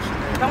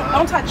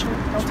 Don't touch me.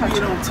 Don't touch me.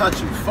 Don't touch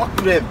you. Fuck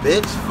you there,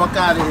 bitch. Fuck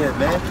out of here,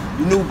 man.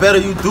 You knew better,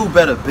 you do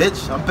better,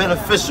 bitch. I'm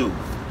beneficial.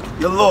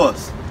 You're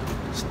lost.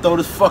 Just throw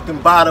this fucking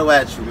bottle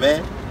at you,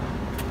 man.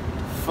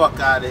 Fuck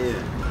out of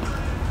here.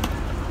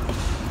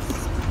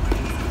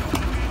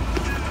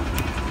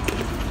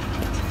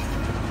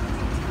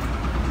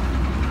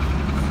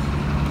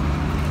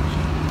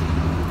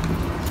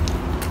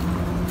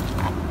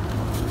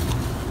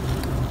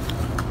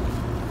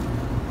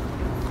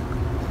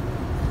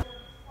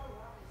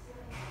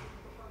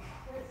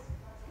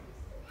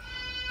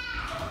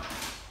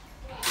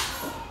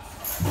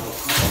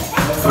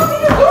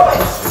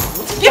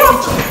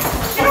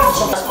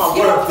 That's my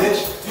word, bitch.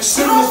 You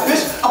serious,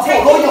 bitch? I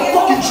bought all your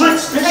fucking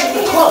drinks, bitch, at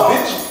the club,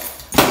 bitch.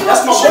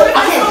 That's my word.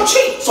 I can't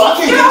cheat, so I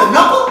can't get the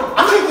number.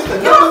 I can't get the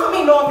number. Get off of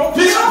me, Norman.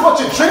 Bitch, I bought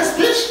your drinks,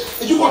 bitch,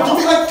 and you gonna do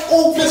me like,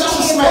 oh, bitch, I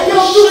should smack you.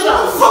 Yo, dude,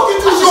 what the fuck you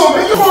doing,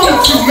 man? What's wrong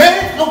with you, man?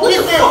 Yo, what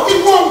the fuck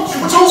is wrong with you?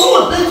 What you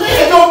doing, big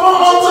man? Yo,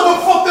 bro, I'm gonna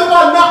fuck them.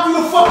 I knock you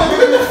the fuck out.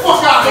 Get the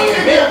fuck out of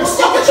here, man. What's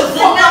up? Get your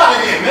fuck out of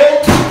here,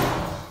 man.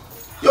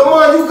 Yo,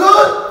 man, you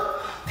good?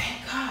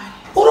 Thank God.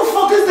 Who the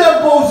fuck is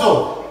that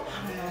bozo?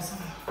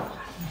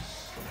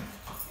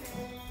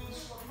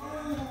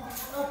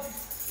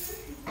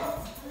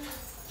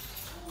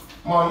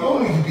 Man, you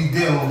don't need to be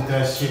dealing with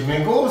that shit,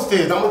 man. Go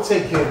upstairs. I'm gonna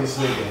take care of this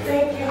nigga.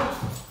 Thank you.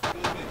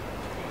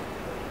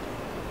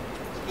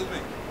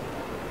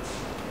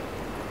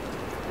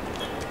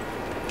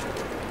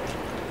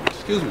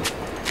 Excuse me.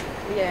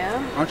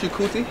 Yeah. Aren't you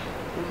Kuti?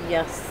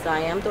 Yes,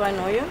 I am. Do I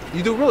know you?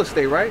 You do real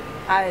estate, right?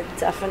 I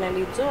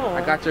definitely do.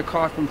 I got your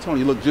card from Tony.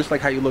 You look just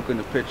like how you look in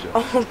the picture.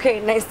 Okay,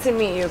 nice to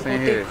meet you. Same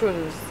Kuti here.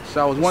 Cruz.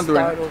 So I was wondering.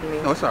 Startled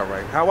me. No, it's all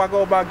right. How I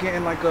go about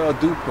getting like a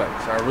duplex?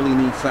 I really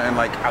need something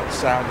like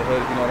outside the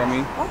hood. You know what I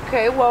mean?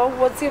 Okay, well,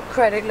 what's your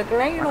credit looking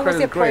like? You know, what's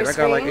your great. price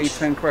I got like range?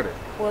 810 credit.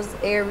 What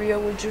area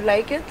would you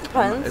like it?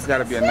 Depends. It's got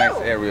to be a nice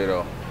area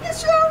though.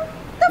 It's you.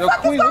 The Yo,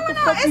 fuck Queen, is what going the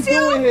on? fuck you It's you.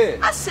 doing here?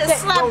 I should Yo,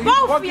 slap you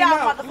both of bugging y'all,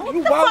 out. motherfucker.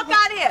 You Get the fuck wild.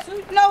 out of here.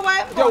 You know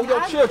what? Yo,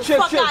 chill, Get the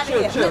fuck out of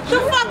here. What the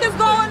fuck is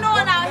going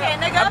on out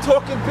here, nigga? I'm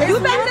talking business. You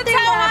better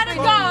tell her to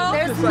go.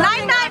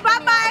 Night night,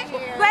 bye bye.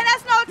 Grant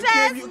us no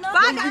chance.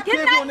 Bye.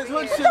 Good night. On this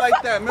hood shit like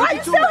that, man. Why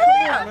you still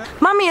here?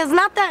 Mommy, it's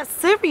not that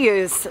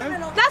serious.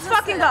 Let's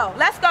fucking go.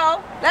 Let's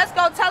go. Let's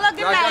go. Tell her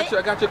good night.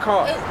 I got your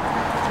car.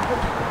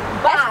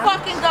 Let's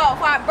fucking go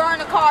before I burn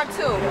the car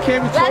too. You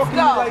can't be Let's talking to me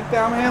go. like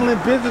that. I'm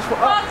handling business for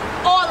us.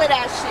 Fuck all of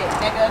that shit,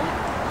 nigga.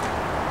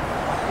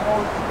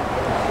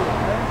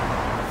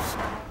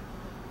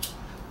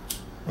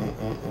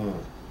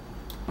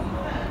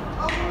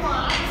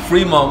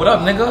 Fremont, what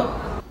up, nigga?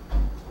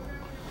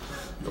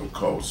 Yo,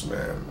 Coach,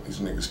 man, these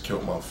niggas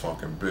killed my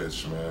fucking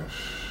bitch, man.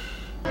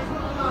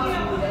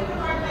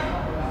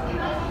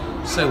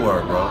 Say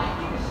word, bro.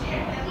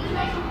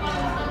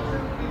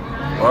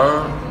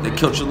 Word? They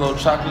killed your little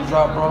chocolate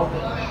drop, bro?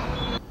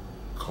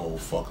 Cold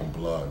fucking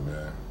blood,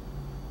 man.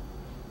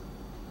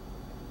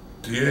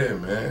 Yeah,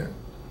 man.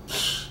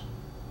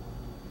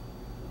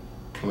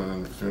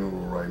 Planning the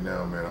funeral right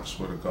now, man. I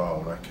swear to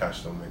God, when I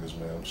catch them niggas,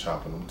 man, I'm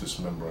chopping them,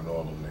 dismembering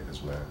all them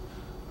niggas, man.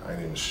 I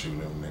ain't even shooting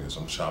them niggas.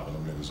 I'm chopping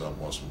them niggas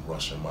up on some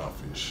Russian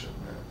mafia shit,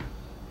 man.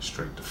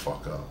 Straight the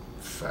fuck up.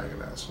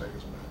 Faggot ass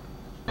niggas,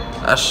 man.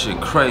 That shit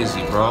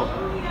crazy, bro.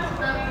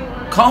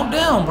 Calm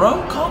down,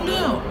 bro. Calm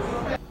down.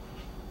 What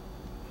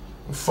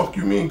the fuck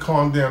you mean,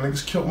 calm down?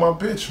 Niggas killed my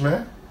bitch,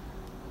 man.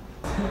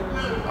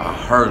 I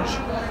heard you.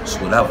 It's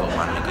whatever,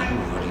 my nigga. You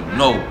already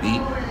know, B.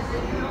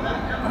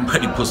 I'm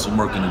ready to put some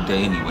work in the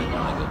day anyway,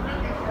 my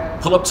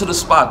nigga. Pull up to the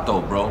spot,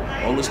 though, bro.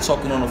 All this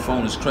talking on the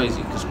phone is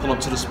crazy. Just pull up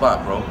to the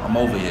spot, bro. I'm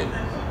over here.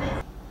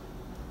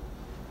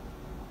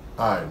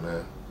 Alright,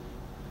 man.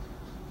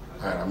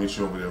 Alright, I'll meet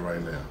you over there right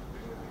now.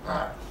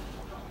 Alright.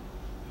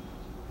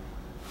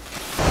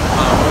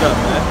 What up,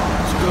 man?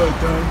 It's good,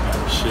 dog.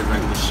 Shit,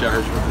 regular shit. I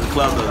heard you went to the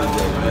club the other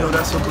day, man. You know,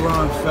 that's a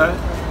blonde fat.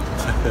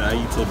 How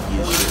you taking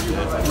your shit,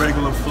 man?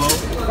 Regular flow.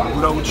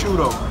 What up with you,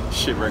 though?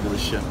 Shit, regular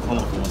shit. Hold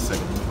on for 1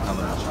 second.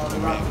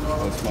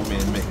 Oh, it's my man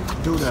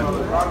Mick. Do that.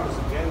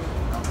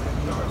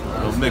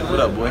 Yo, Mick, what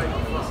up, boy?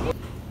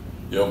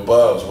 Yo,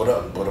 Bubs, what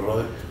up,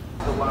 brother?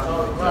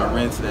 I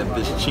ran to that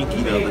bitch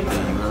Chinky the other day,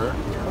 you heard?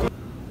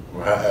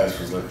 Well, her ass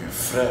was looking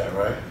fat,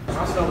 right?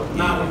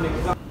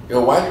 Yeah.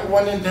 Yo, why you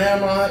running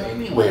down on her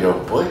anyway,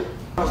 though, boy?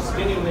 Fuck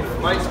you,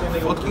 why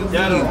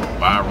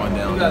I run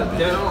down on that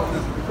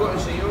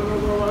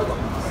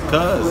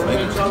Cuz,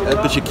 nigga, that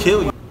bitch will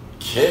kill you.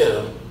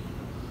 Kill?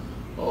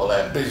 All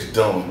that bitch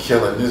don't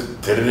kill her. This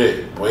did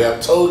it. Boy, I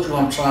told you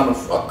I'm trying to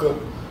fuck her.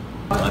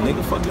 My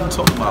nigga, fuck you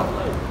talking about?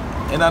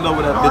 And I know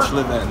where that bitch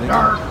live at,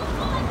 nigga.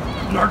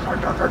 I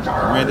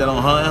ran that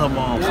on her and her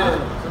mom,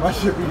 son. My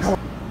shit be going.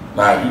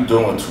 Nah, you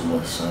doing too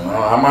much, son.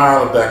 I'm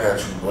holler back at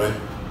you, boy.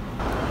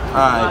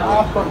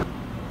 Alright, boy.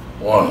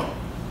 One.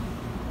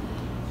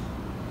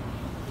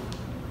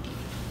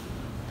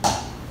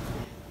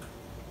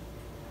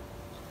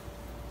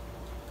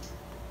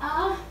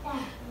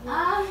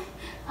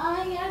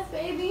 Yes,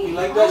 baby. You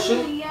like that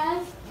shit?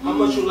 Yes. How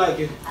much you like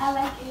it? I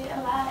like it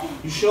a lot.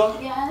 You sure?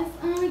 Yes.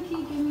 Keep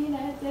giving me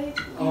that dick.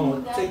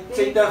 Oh,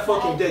 take that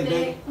fucking dick,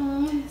 baby.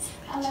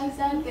 I like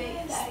that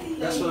dick.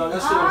 That's what I'm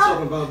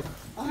talking about.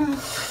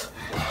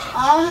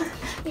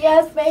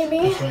 Yes,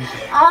 baby.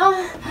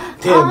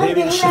 Damn,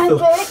 baby, this shit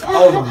feels.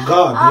 Oh my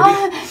god,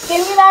 baby.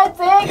 Give me that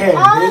dick. Damn,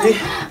 baby.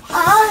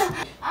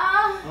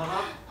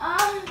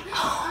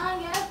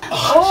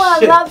 Oh,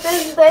 I love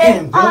this dick.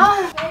 Damn,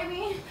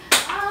 baby.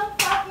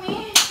 Fuck me.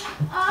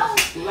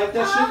 You like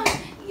that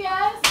shit?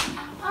 Yes.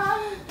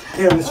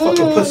 Damn, this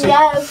fucking pussy.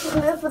 Yes,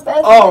 this is the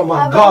best. Oh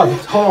my god.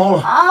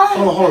 Hold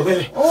on,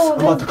 baby. I'm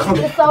about to come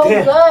in. It's so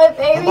Damn. good,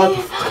 baby.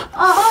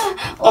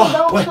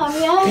 Don't wait. come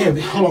yet. Damn,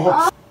 baby. Hold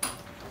on.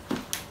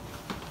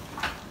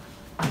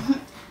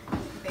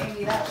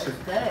 Baby, that was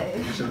good.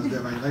 That shit was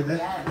good, right? You like that?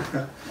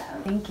 Yes.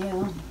 Thank you.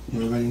 You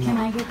already know. Can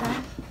I get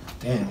that?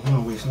 Damn, you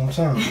don't waste no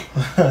time.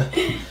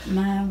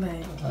 Nah,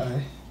 but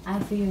Alright.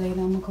 I'll see you later.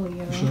 I'm gonna call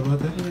you. You sure about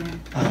that? Yeah.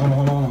 Alright,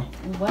 hold on.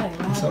 What?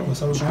 What's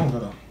up with your hunger,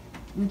 though?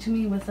 What you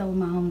mean, what's up with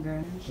my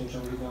homegirl? She ain't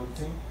trying to get down with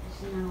the team?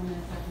 She not on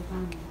that type of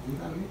time. You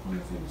gotta be on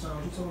that table time.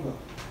 What you talking about?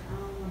 I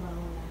don't know about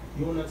all that.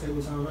 You on that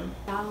table time, right?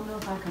 I don't know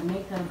if I can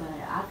make her, but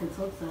I can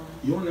talk to her.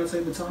 You on that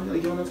table time? Yeah,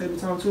 you on that table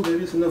time too,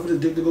 baby. It's enough for this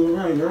dick to go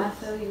around, girl. I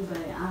feel you, but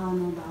I don't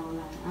know about all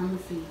that. I'ma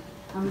see.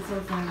 I'ma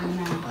talk to her right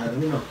now. Alright, let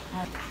me know.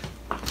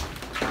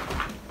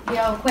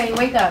 Yo, Quay,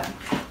 wake up.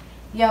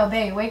 Yo,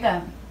 babe, wake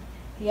up.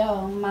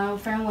 Yo, my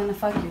friend wanna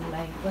fuck you.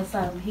 Like, what's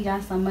up? He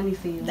got some money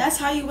for you. That's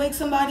how you wake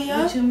somebody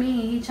up? What you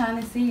mean? He trying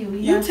to see you.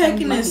 He You got some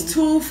taking money. this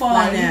too far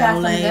like, now. He got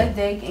some like, good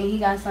dick and he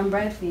got some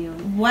bread for you.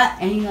 What?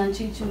 And he gonna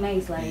treat you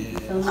nice. Like, you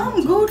feel me?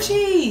 I'm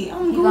Gucci.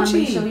 I'm He gonna Gucci.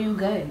 make sure you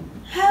good.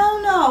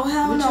 Hell no,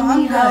 hell What no. you I'm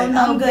mean, good. hell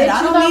no? I'm good. Bitch,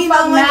 I you don't need no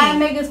fuck mad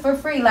money. niggas for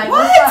free. Like,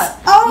 What? what's up?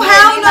 Oh, Yeah,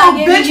 hell they no, not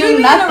giving bitch. you We in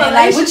a nothing.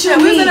 Like, what relationship. you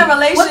We was mean? in a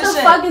relationship. What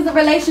the fuck is a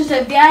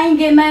relationship? They ain't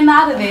getting nothing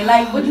out of it.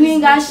 Like, what you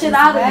ain't got shit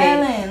out of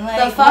it?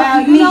 Like, The fuck wow,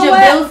 you you need know your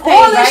what? bills paid,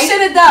 All this right? shit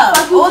is done.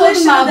 Fuck you All this talking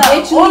shit is about, done.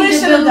 bitch. You All need this your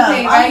shit is bills done.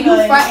 paid, I'm right? You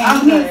good. fronting. I'm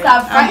You need to good. stop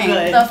I'm fronting.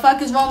 good. The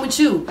fuck is wrong with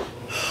you?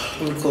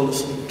 Let me call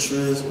this some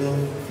Trez,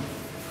 man.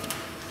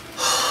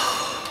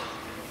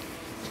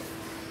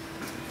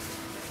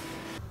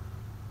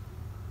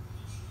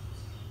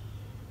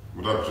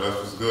 What up, Jess?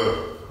 What's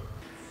good?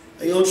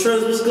 Hey, yo,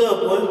 Trez, what's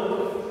good,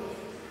 boy?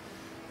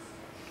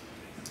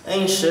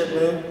 Ain't shit,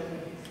 man.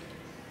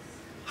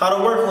 How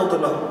the work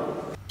holding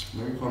up?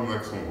 Maybe come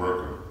next one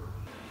working.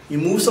 You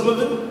moved some of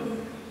it?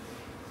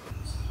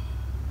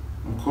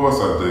 Of course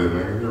I did,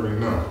 man. You already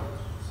know.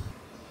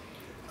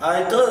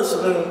 I does,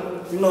 so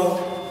then, you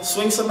know,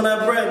 swing some of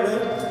that bread,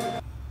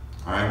 man.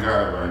 I ain't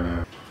got it right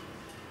now.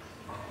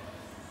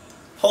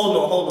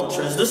 Hold on,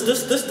 Trez.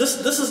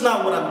 This is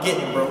not what I'm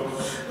getting, bro.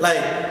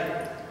 Like,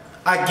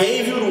 I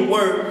gave you the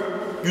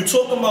work. You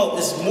talking about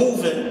it's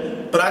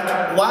moving, but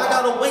why I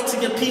gotta wait to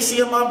get PC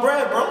in my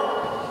bread, bro?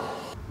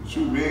 What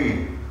you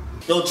mean?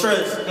 Yo,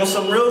 Trez, on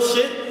some real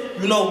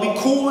shit, you know, we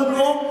cool and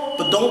all,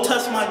 but don't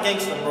test my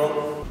gangster,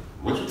 bro.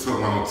 What you talking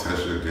about? Don't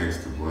test your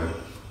gangster, boy.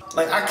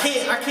 Like, I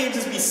can't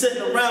just be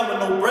sitting around with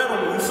no bread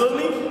on me, you feel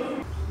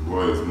me?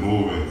 Boy, it's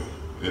moving.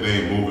 It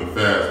ain't moving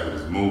fast, but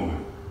it's moving.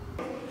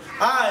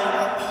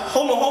 Alright,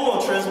 hold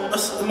on, Trez.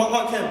 Let's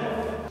mark him.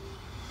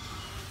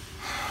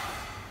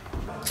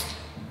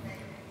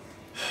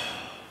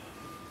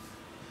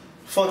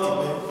 Fuck it,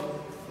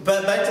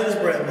 man. Back to this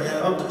bread,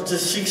 man. I'm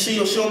just she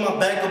on my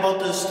back about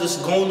this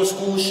going to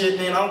school shit,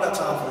 man. I don't got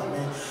time for it,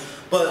 man.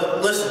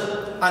 But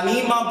listen, I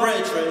need my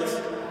bread,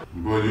 Trez.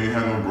 Boy, you ain't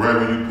had no bread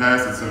when you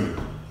passed it to me.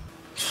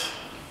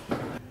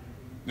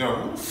 Yo,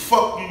 who the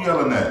fuck you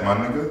yelling at, my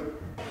nigga?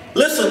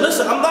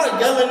 Listen, I'm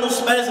not yelling no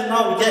spazzing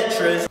out yet,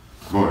 Trez.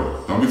 Boy,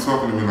 don't be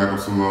talking to me like I'm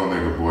some little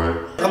nigga,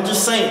 boy. I'm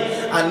just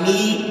saying, I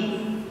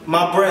need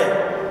my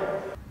bread.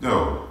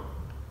 Yo,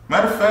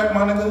 matter of fact,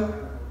 my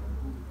nigga,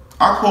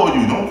 I call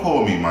you, don't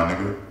call me, my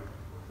nigga.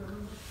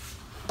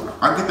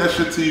 I get that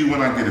shit to you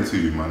when I get it to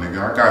you, my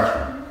nigga. I got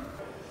you.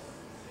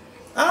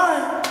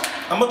 Alright,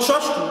 I'ma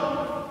trust you.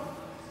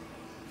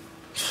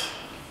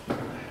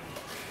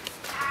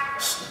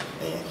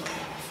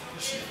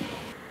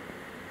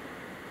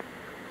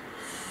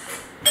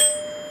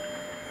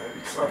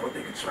 Every time a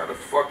nigga try to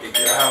fucking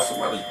get out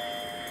somebody.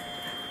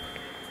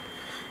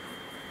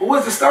 Who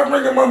is it? Stop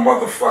ringing my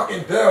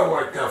motherfucking bell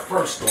like that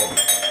first off.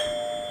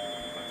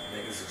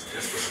 Niggas is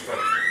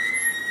disrespectful.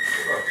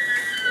 What up?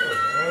 Yeah,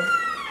 man.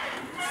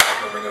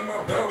 Stop ringing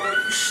my bell like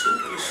you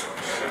stupid or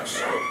something.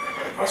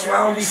 That's why I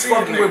don't be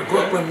fucking with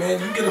Brooklyn, man.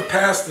 You get a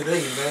pass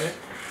today, man.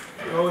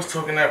 You always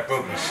talking that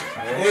Brooklyn shit,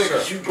 man. Yeah,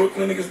 cause you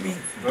Brooklyn niggas be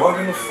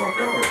bugging the fuck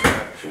out.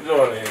 What you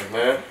doing here,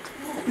 man?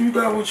 What you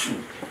got with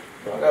you?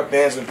 I got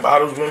bands and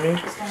bottles with me. You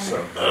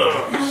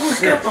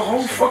got the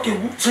whole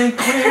fucking Wu-Tang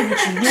Clan with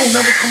you. You don't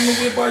never come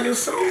nowhere by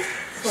yourself.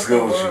 What's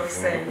good with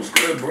you, bro? What's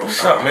good, bro?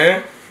 What's up,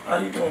 man? How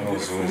you doing?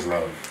 What's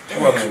love?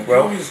 What up,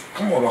 bro?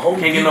 Come on, the whole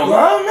Can't get no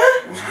love,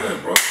 man? What's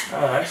good, bro?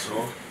 Alright, so.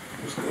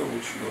 What's good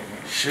with you, though,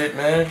 man? Shit,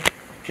 man.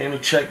 Came to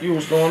check you.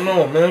 What's going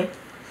on, man?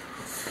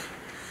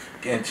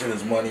 Getting to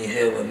this money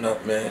healing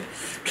up, man.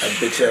 That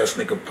bitch ass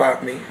nigga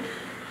popped me.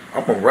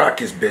 I'm gonna rock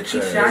his bitch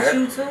ass. He shot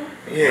you too?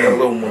 Yeah, a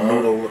little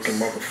Menudo looking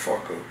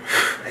motherfucker.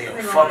 Hey,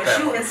 yo, fuck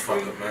that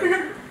motherfucker,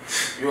 man.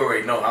 You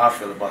already know how I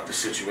feel about the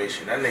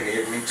situation. That nigga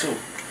hit me too.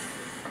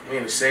 We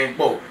in the same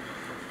boat.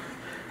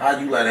 How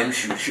you let him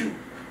shoot you?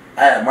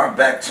 I had my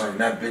back turned.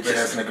 That bitch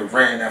ass nigga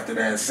ran after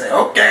that and said,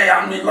 "Okay,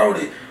 I'm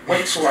reloaded.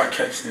 Wait till I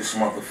catch this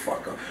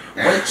motherfucker.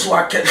 Wait till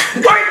I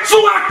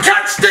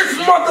catch this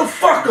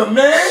motherfucker,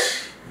 man."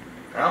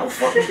 I don't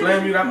fucking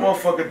blame you. That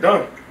motherfucker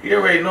done. He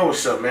already know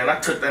what's up, man. I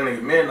took that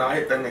nigga man. I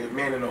hit that nigga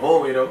man in the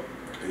hallway though.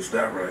 Is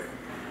that right?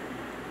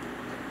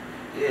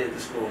 Yeah,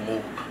 this little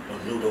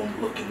Menudo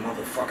looking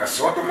motherfucker.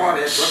 Sort them on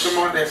there. Sort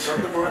them on there.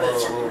 Sort them on there.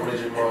 Little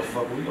rigid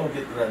motherfucker. We gonna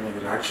get to that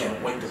nigga. I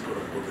can't wait to put a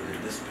bullet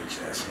in this bitch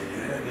ass nigga.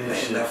 Yeah,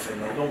 Ain't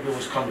nothing, we no. don't get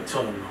what's coming to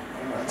him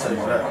though. I tell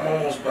you that. I'm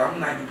almost, but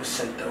I'm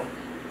 90% though.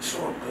 It's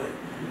all good.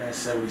 You got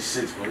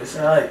 76, but it's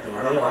alright though.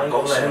 I don't know. I ain't go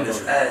gonna let on him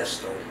his know. ass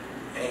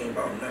though. Ain't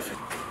about nothing.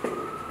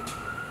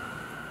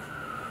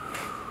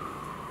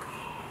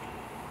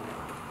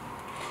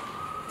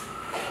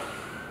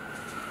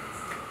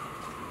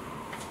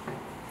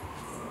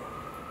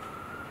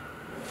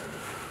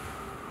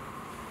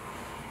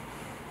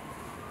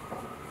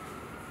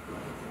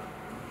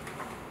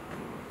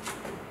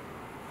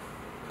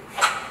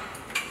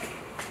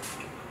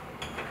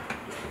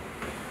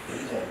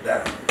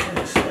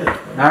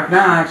 Knock,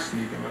 knock.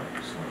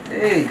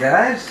 Hey,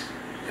 guys.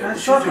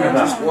 What's talking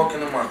about? Just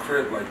walking in my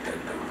crib like that,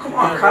 though. Come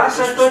on,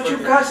 Casa. I thought you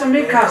Casa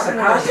me, Casa.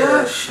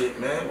 Casa. Shit,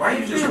 man. Why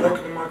you just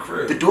walking in my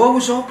crib? The door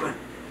was open.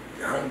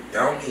 I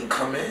don't mean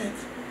come in.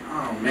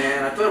 Oh,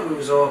 man. I thought we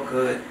was all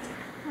good.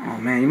 Oh,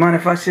 man. You mind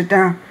if I sit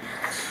down?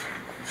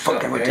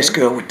 Fucking with this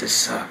girl with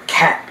this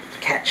cat.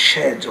 Cat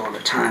sheds all the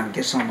time.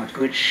 Gets on my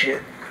good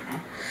shit.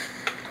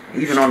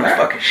 Even on the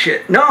fucking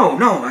shit. No,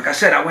 like I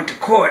said, I went to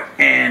court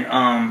and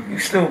You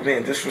still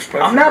being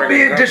disrespectful. I'm not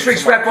being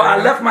disrespectful. I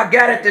left my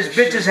gat at this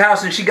bitch's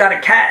house and she got a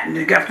cat and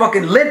it got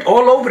fucking lint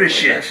all over the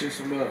shit.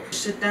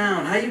 Sit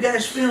down. How you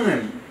guys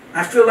feeling?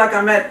 I feel like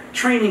I'm at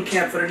training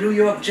camp for the New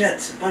York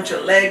Jets. A bunch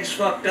of legs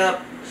fucked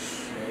up.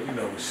 Yeah, you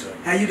know what's up.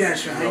 How you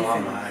guys feel? How you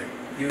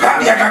feeling?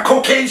 Poppy, I got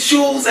cocaine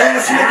shoes,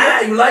 ass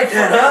nigga. You like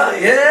that, huh?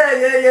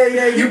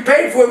 Yeah. You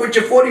paid for it with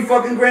your 40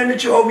 fucking grand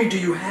that you owe me. Do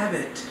you have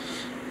it?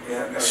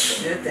 Yeah, I got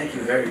it. Yeah, thank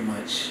you very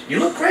much. You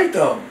look great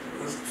though.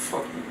 What's the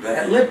fuck you back?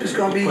 That lip is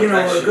gonna be, Put you know,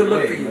 that a shit good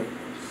look away, for you.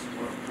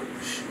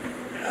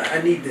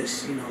 I need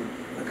this, you know.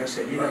 Like I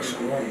said, you know.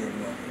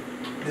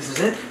 This is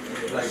it?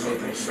 Like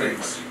making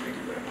mistakes.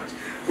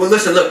 Well,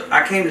 listen, look,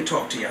 I came to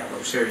talk to y'all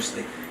though,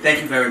 seriously.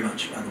 Thank you very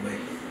much, by the way.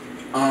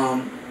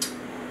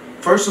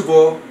 First of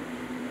all,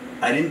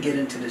 I didn't get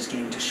into this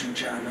game to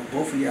shoot y'all. I know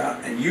both of y'all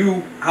and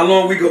you. How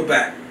long we go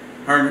back,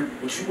 Herman?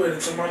 But you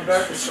waited till my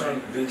back was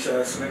turned, bitch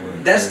ass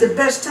nigga. That's the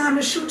best time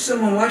to shoot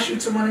someone. Why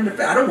shoot someone in the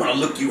face? I don't want to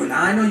look you in the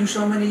eye. I know you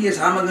so many years.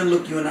 How am I going to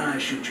look you in the eye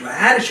and shoot you? I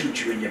had to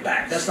shoot you in your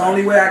back. That's the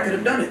only way I could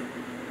have done it.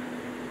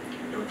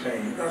 Yo,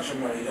 Payne, you got your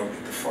money. Yo,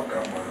 get the fuck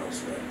out of my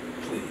house, man.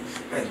 Please.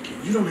 Thank you.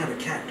 You don't have a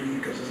cat, do you?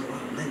 Because there's a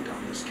lot of lint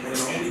on this cat. Man,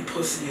 the only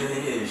pussy in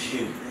here is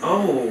you.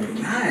 Oh,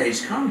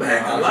 nice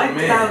comeback. I like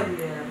that.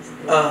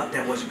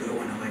 That was a good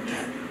one. I like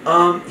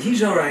that.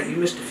 He's all right. You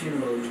missed the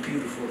funeral. It was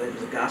beautiful. There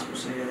was a gospel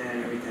singer there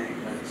and everything.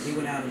 He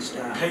went out in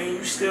style. Payne,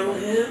 you still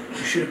here?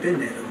 You should have been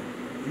there, though.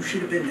 You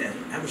should have been there.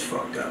 That was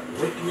fucked up.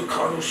 Rick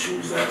Ricardo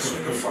shoes ass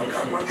nigga. Fuck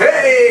out my.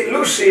 Hey,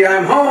 Lucy,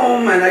 I'm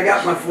home and I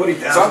got my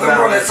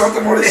 $40,000.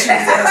 Something more than shoes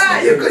ass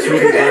nigga. You're good.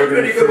 You're good.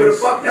 Pretty good with a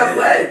fucked up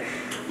leg.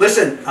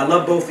 Listen, I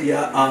love both of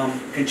y'all.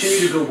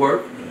 Continue the good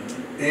work,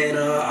 and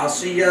I'll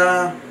see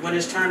y'all when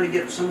it's time to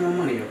get some more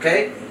money.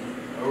 Okay?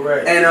 All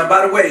right. And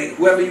by the way,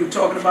 whoever you were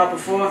talking about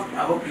before,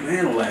 I hope you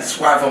handle that.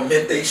 Suave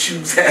midday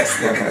shoes ass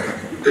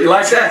nigga. You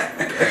like that?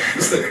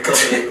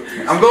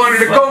 I'm going to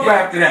the Cove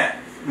after that.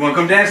 You wanna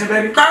come dancing,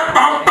 baby?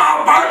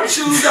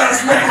 Shoes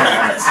ass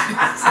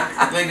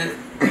nigga.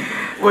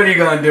 What are you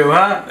gonna do,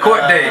 huh?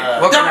 Court date.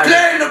 What can I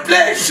do? The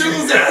play,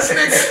 shoes ass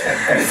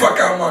nigga. Fuck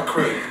out my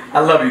crib. I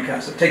love you,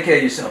 Casa. Take care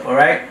of yourself, all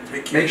right?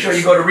 Make sure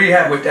you go to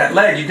rehab with that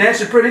leg. You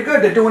dancing pretty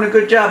good. They're doing a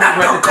good job. There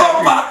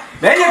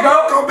you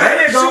go.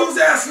 There you go. Shoes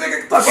ass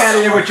nigga. Fuck out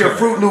of here with your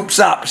Fruit Loop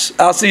sops.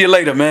 I'll see you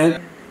later,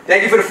 man.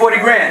 Thank you for the 40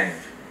 grand.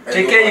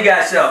 Take care of you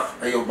guys self.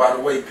 Hey, yo, by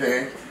the way,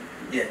 Pan.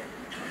 Yeah.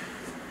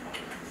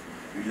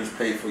 You just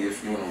paid for your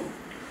funeral.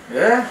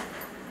 Yeah?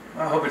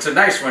 I hope it's a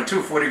nice one,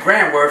 too. 40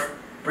 grand worth.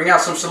 Bring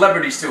out some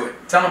celebrities to it.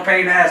 Tell them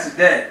Payne Ass is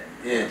dead.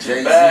 Yeah,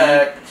 Jay-Z,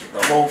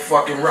 the whole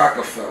fucking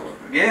Rockefeller.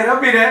 Yeah, they'll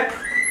be there.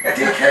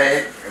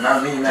 Dickhead, and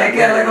I mean that. Take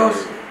care,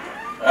 Legos.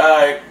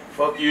 Alright,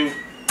 fuck you.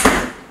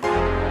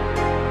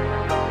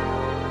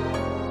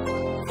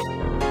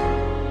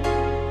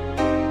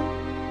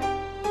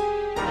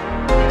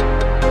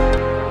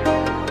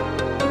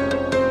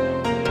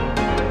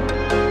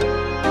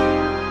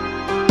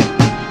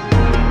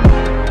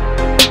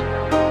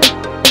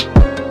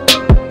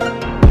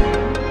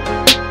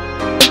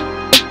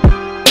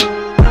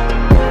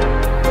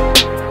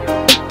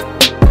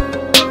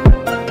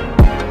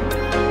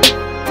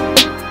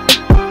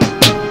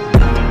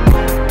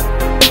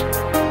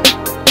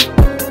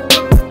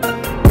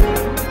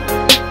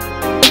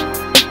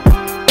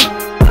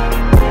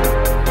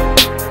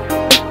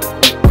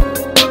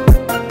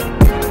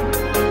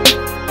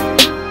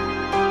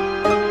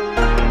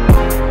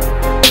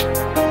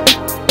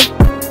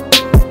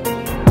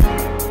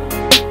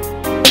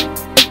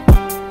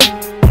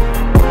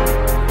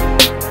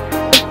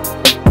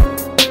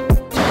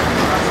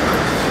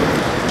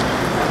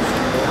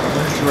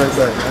 Right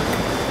back, man.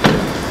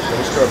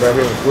 What's up,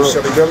 baby?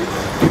 Shelly Belly?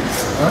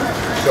 Huh?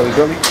 Shelly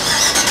Belly?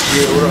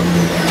 Yeah, what up?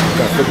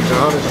 Got 50s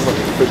and 100s. I'm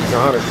looking for 50s and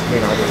 100s. You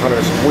know, I got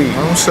 100 and some weed. I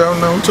don't sell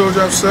no. Who told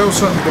you I sell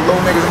something? The little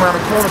niggas around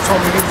the corner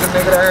told me he was the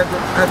nigga that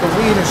had the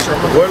weed and shit.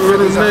 What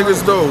little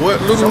niggas though? What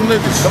little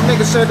niggas? Some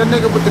niggas said the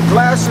nigga with the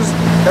glasses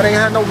that ain't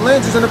had no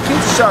lenses in the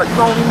pizza shop. You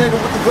the only nigga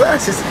with the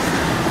glasses.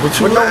 What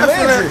you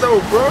laughing at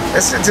though, bro? That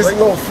shit just a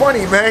little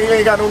funny, man.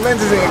 You ain't got no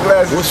lenses in your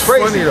glasses. What's it's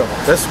crazy. funny though?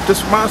 That's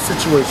my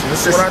situation.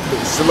 That's what I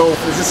do. It's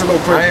just a little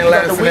crazy. I ain't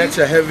laughing at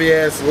your heavy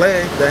ass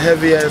leg, the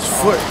heavy ass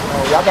foot.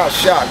 Oh, y'all got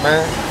shot,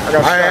 man.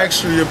 I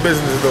asked you your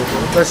business though,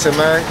 bro. Listen,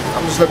 man.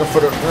 I'm just looking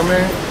for the, you know what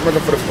I mean? I'm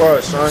looking for the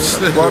buzz, son.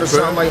 Buzz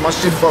something like my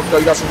shit fucked up.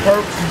 You got some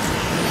perks?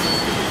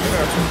 I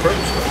got some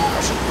perks, though.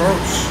 Got some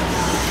perks.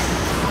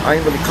 I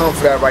ain't really come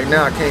for that right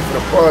now. I came for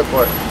the bud,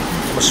 but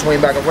I'm gonna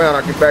swing back around.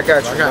 I'll get back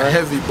at you. I got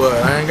heavy bud.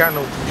 I ain't got no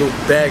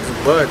bags of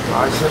bud.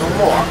 I said no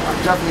more. I'll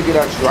definitely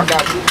get at you. I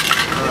got you.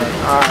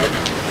 Alright.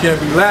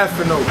 Can't be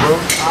laughing though, bro.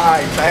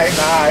 Alright, man.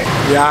 Alright.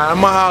 Yeah,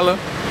 I'ma holler.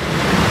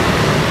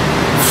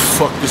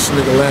 Fuck this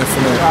nigga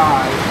laughing at.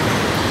 Alright.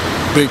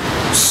 Big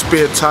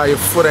spare tire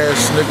foot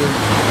ass nigga.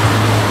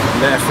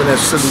 Laughing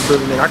at silly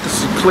little nigga. I can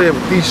see clear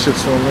with these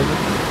shits on, nigga.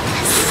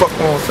 Fuck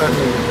on with that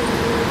nigga.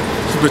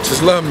 These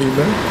bitches love me,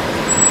 man.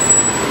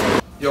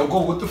 Yo,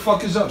 Go, what the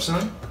fuck is up,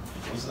 son?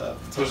 What's up?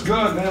 What's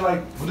good, man?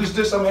 Like, what is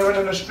this I'm hearing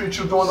in the street?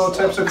 You doing all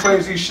types of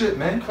crazy shit,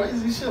 man.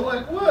 Crazy shit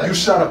like what? You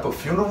shot up a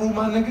funeral,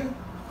 my nigga?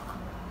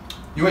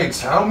 You ain't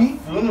tell me?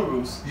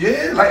 Funerals?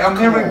 Yeah, like I'm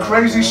hearing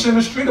crazy shit in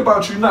the street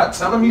about you. Not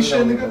telling me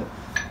shit, nigga.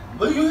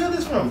 Where you hear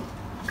this from?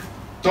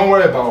 Don't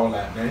worry about all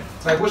that, man.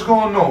 Like, what's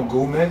going on,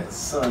 Goo, man?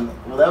 Son,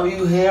 whatever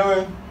you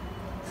hearing,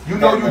 you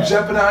know you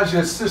jeopardize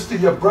your sister,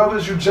 your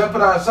brothers, you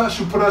jeopardize us,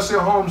 you put us in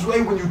harm's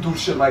way when you do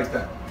shit like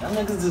that. y'all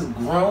niggas is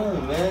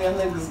grown, man. Y'all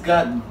niggas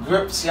got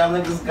grips. Y'all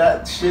niggas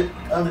got shit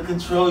under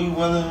control. You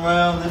running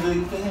around, nigga.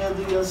 You can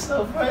handle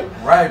yourself, right?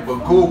 Right,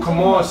 but Goo, come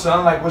on,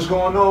 son. Like, what's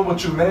going on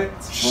with you, man?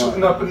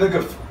 Shooting up a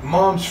nigga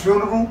mom's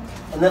funeral?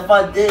 And if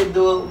I did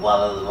do it,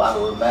 why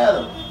do it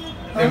matter?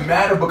 It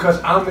matter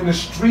because I'm in the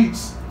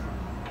streets.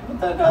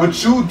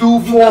 What you do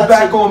fall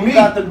back on me. You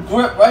got the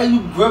grip, right?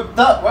 You gripped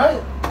up,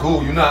 right?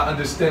 Cool, you're not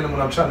understanding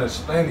what I'm trying to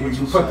explain to you.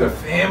 You put the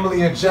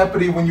family in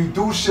jeopardy when you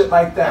do shit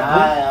like that,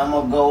 bro. I'm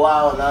gonna go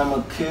out and I'm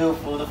gonna kill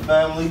for the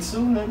family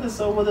too, nigga.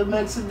 So what it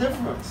makes a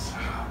difference?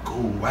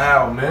 Cool,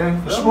 wow,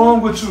 man. What's wrong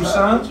with you,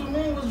 son? What you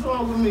mean, what's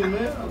wrong with me,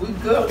 man? We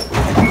good.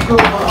 We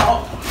good,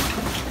 man.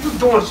 You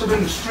doing shit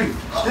in the street.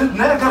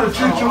 Now I gotta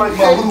treat you like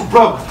my little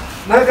brother.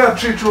 Now I gotta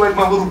treat you like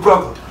my little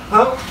brother.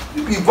 Huh?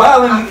 You be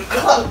wildin'.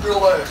 Clap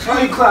your ass. You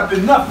ain't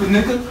clapping nothing,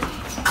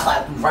 nigga.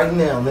 Clapping right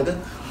now, nigga.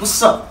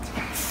 What's up? What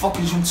the fuck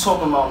is you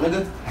talking about,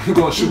 nigga? You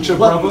gonna shoot your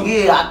brother?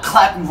 Yeah, I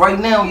clap you right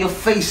now in your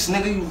face,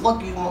 nigga. You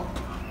lucky, you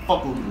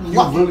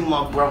lucky,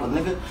 my brother,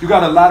 nigga. You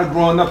got a lot of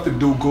growing up to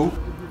do, Goo.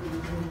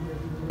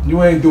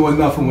 You ain't doing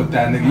nothing with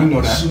that, nigga. You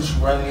know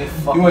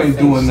that. You ain't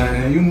doing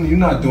nothing. You're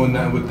not doing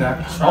nothing with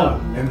that.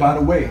 Oh, and by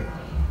the way,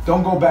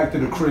 don't go back to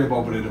the crib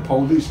over there. The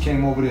police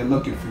came over there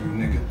looking for you,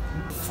 nigga.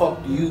 fuck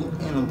you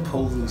and the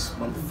police,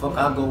 motherfucker.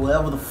 I go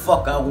wherever the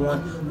fuck I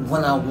want,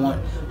 when I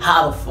want,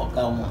 how the fuck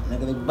I want,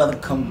 nigga. They better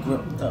come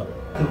gripped up.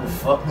 Give a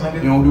fuck,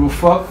 nigga. You don't give a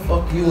fuck?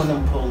 Fuck you and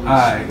them police.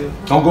 Alright.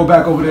 Nigga. Don't go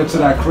back over there to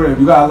that crib.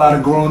 You got a lot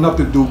of growing up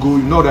to do, Goo.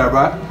 You know that,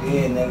 right?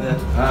 Yeah, nigga.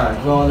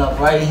 Alright. Growing up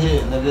right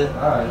here, nigga.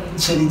 Alright.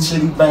 Chitty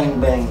chitty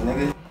bang bang,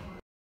 nigga.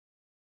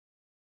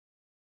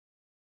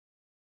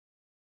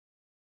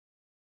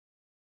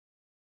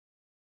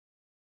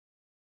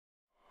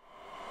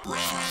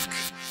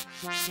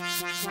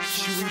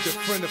 You either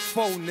friend or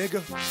foe,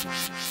 nigga.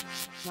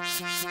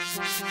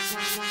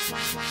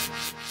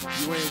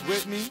 You ain't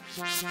with me,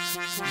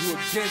 you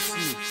against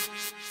me.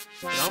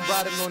 But I'm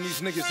riding on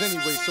these niggas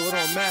anyway, so it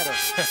don't matter.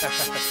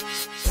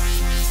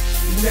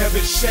 Never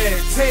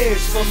shed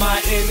tears for my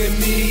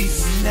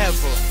enemies.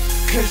 Never.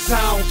 Cause I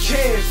don't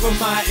care for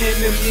my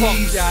enemies.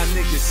 Fuck y'all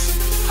niggas.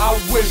 I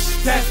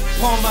wish death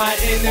upon my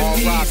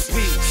enemies.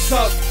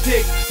 Suck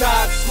dick,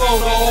 die slow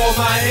to all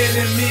my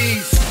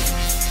enemies.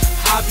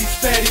 I be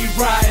steady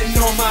riding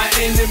on my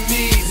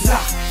enemies.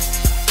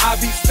 I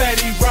be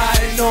steady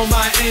riding on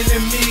my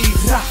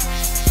enemies.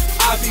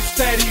 I be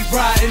steady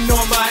riding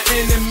on my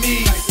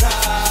enemies.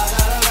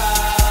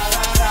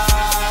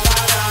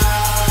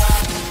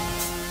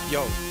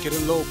 Yo, get a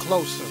little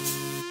closer.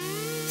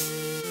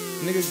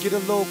 Nigga, get a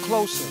little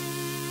closer.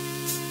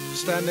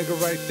 It's that nigga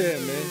right there,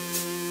 man.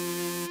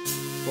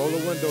 Roll the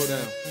window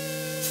down.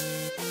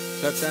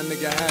 Let that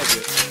nigga have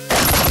it.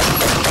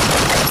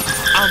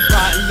 I'm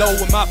riding low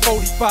with my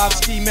 45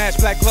 ski mask,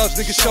 black gloves,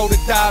 nigga shoulder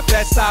dive.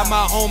 That side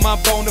my home,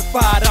 I'm bona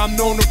fide. I'm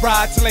known to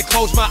ride till they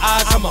close my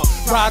eyes. I'ma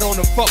ride on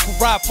them, fuck who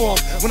ride for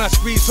them. When I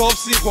squeeze off,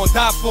 see gon'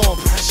 die for them.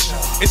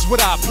 It's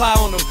what I apply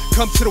on them.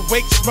 Come to the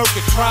wake, smirk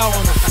and cry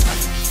on them.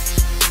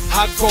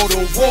 I go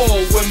to war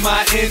with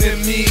my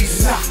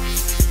enemies.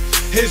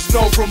 There's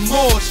no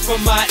remorse for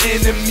my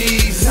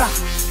enemies.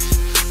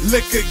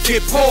 Liquor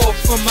get poured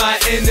for my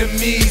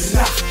enemies.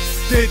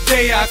 The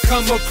day I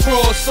come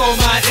across all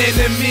my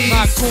enemies.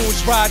 My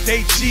goons ride,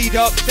 they G'd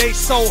up. They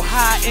so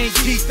high and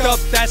geeked up,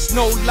 that's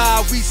no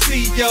lie, we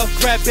see ya.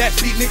 Grab that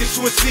beat, niggas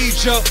to a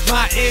seizure.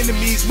 My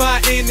enemies,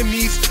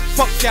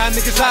 fuck y'all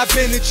niggas, I've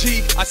been a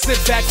G. I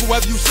sit back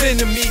whoever you send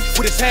to me,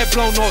 with his head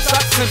blown off,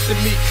 stop tempting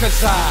me.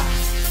 Cause I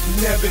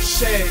never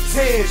shed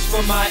tears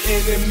for my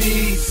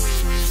enemies.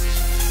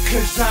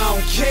 Cause I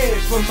don't care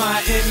for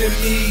my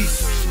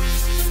enemies.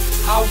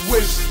 I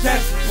wish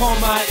death upon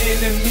my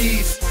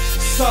enemies.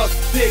 Suck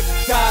dick,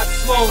 die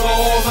slow to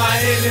all my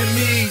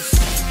enemies.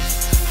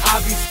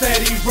 I be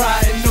steady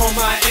riding on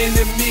my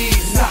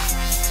enemies.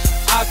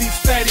 I be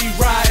steady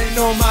riding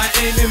on my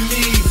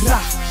enemies.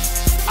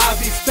 I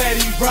be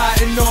steady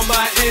riding on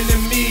my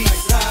enemies.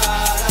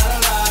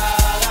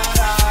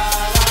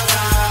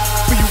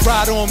 When you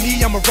ride on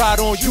me, I'ma ride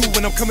on you.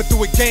 When I'm coming through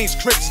with gangs,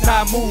 crips,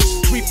 not moves.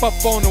 Creep up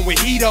on them, we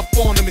heat up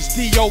on them. It's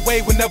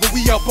DOA whenever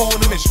we up on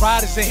them. It's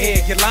riders in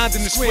here, get lined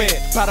in the square.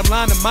 Bottom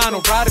line of mine,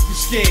 don't ride if you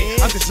scared.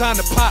 I'm designed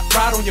to pop,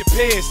 ride on your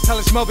peers. Tell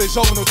his mother it's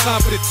over, no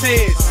time for the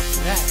tears.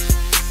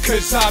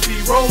 Cause I be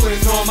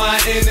rolling on my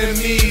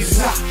enemies.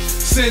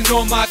 Send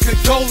all my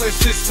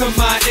condolences to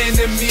my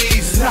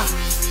enemies.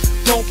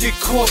 Don't get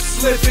caught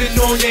slipping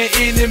on your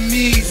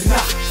enemies.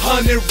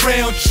 100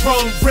 round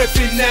drum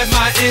ripping at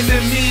my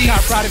enemies.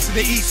 Got riders in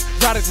the east,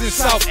 riders in the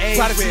south,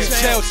 riders in the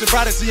jails, and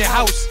riders in your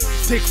house.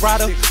 Dick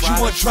rider, you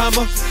want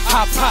drama?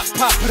 I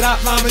pop, put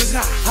out llamas.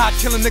 I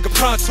kill a nigga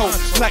pronto.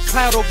 Black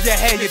cloud over your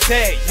head, you're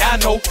dead. Yeah, I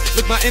know.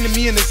 Look my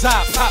enemy in his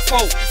eye, pop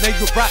out. Now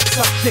you rock,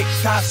 suck dick,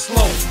 die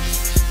slow.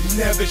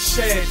 Never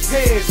shed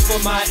tears for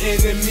my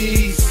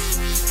enemies.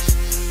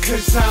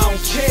 Cause I don't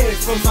care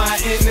for my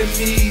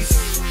enemies.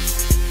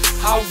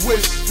 I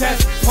wish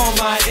death upon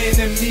my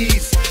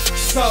enemies.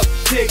 Suck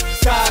dick,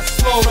 die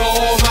slow to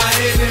all my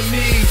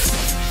enemies.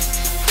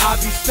 I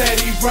be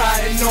steady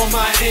riding on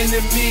my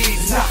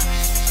enemies.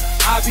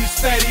 I be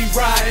steady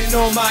riding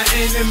on my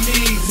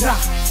enemies.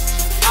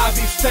 I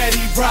be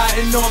steady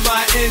riding on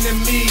my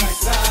enemies.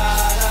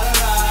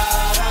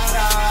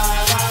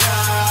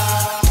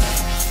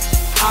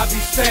 I be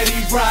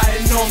steady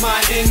riding on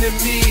my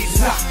enemies.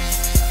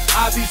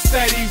 I be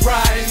steady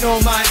riding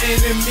on my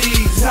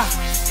enemies.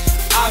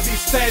 I be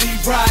steady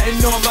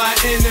riding on my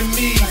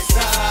enemies.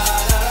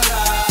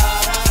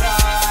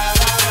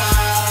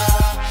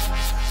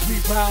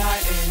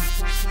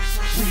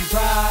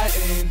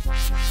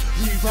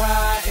 We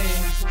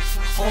riding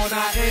on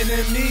our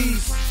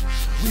enemies.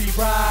 We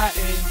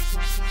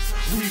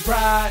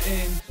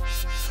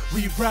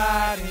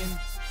riding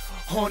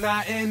on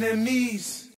our enemies.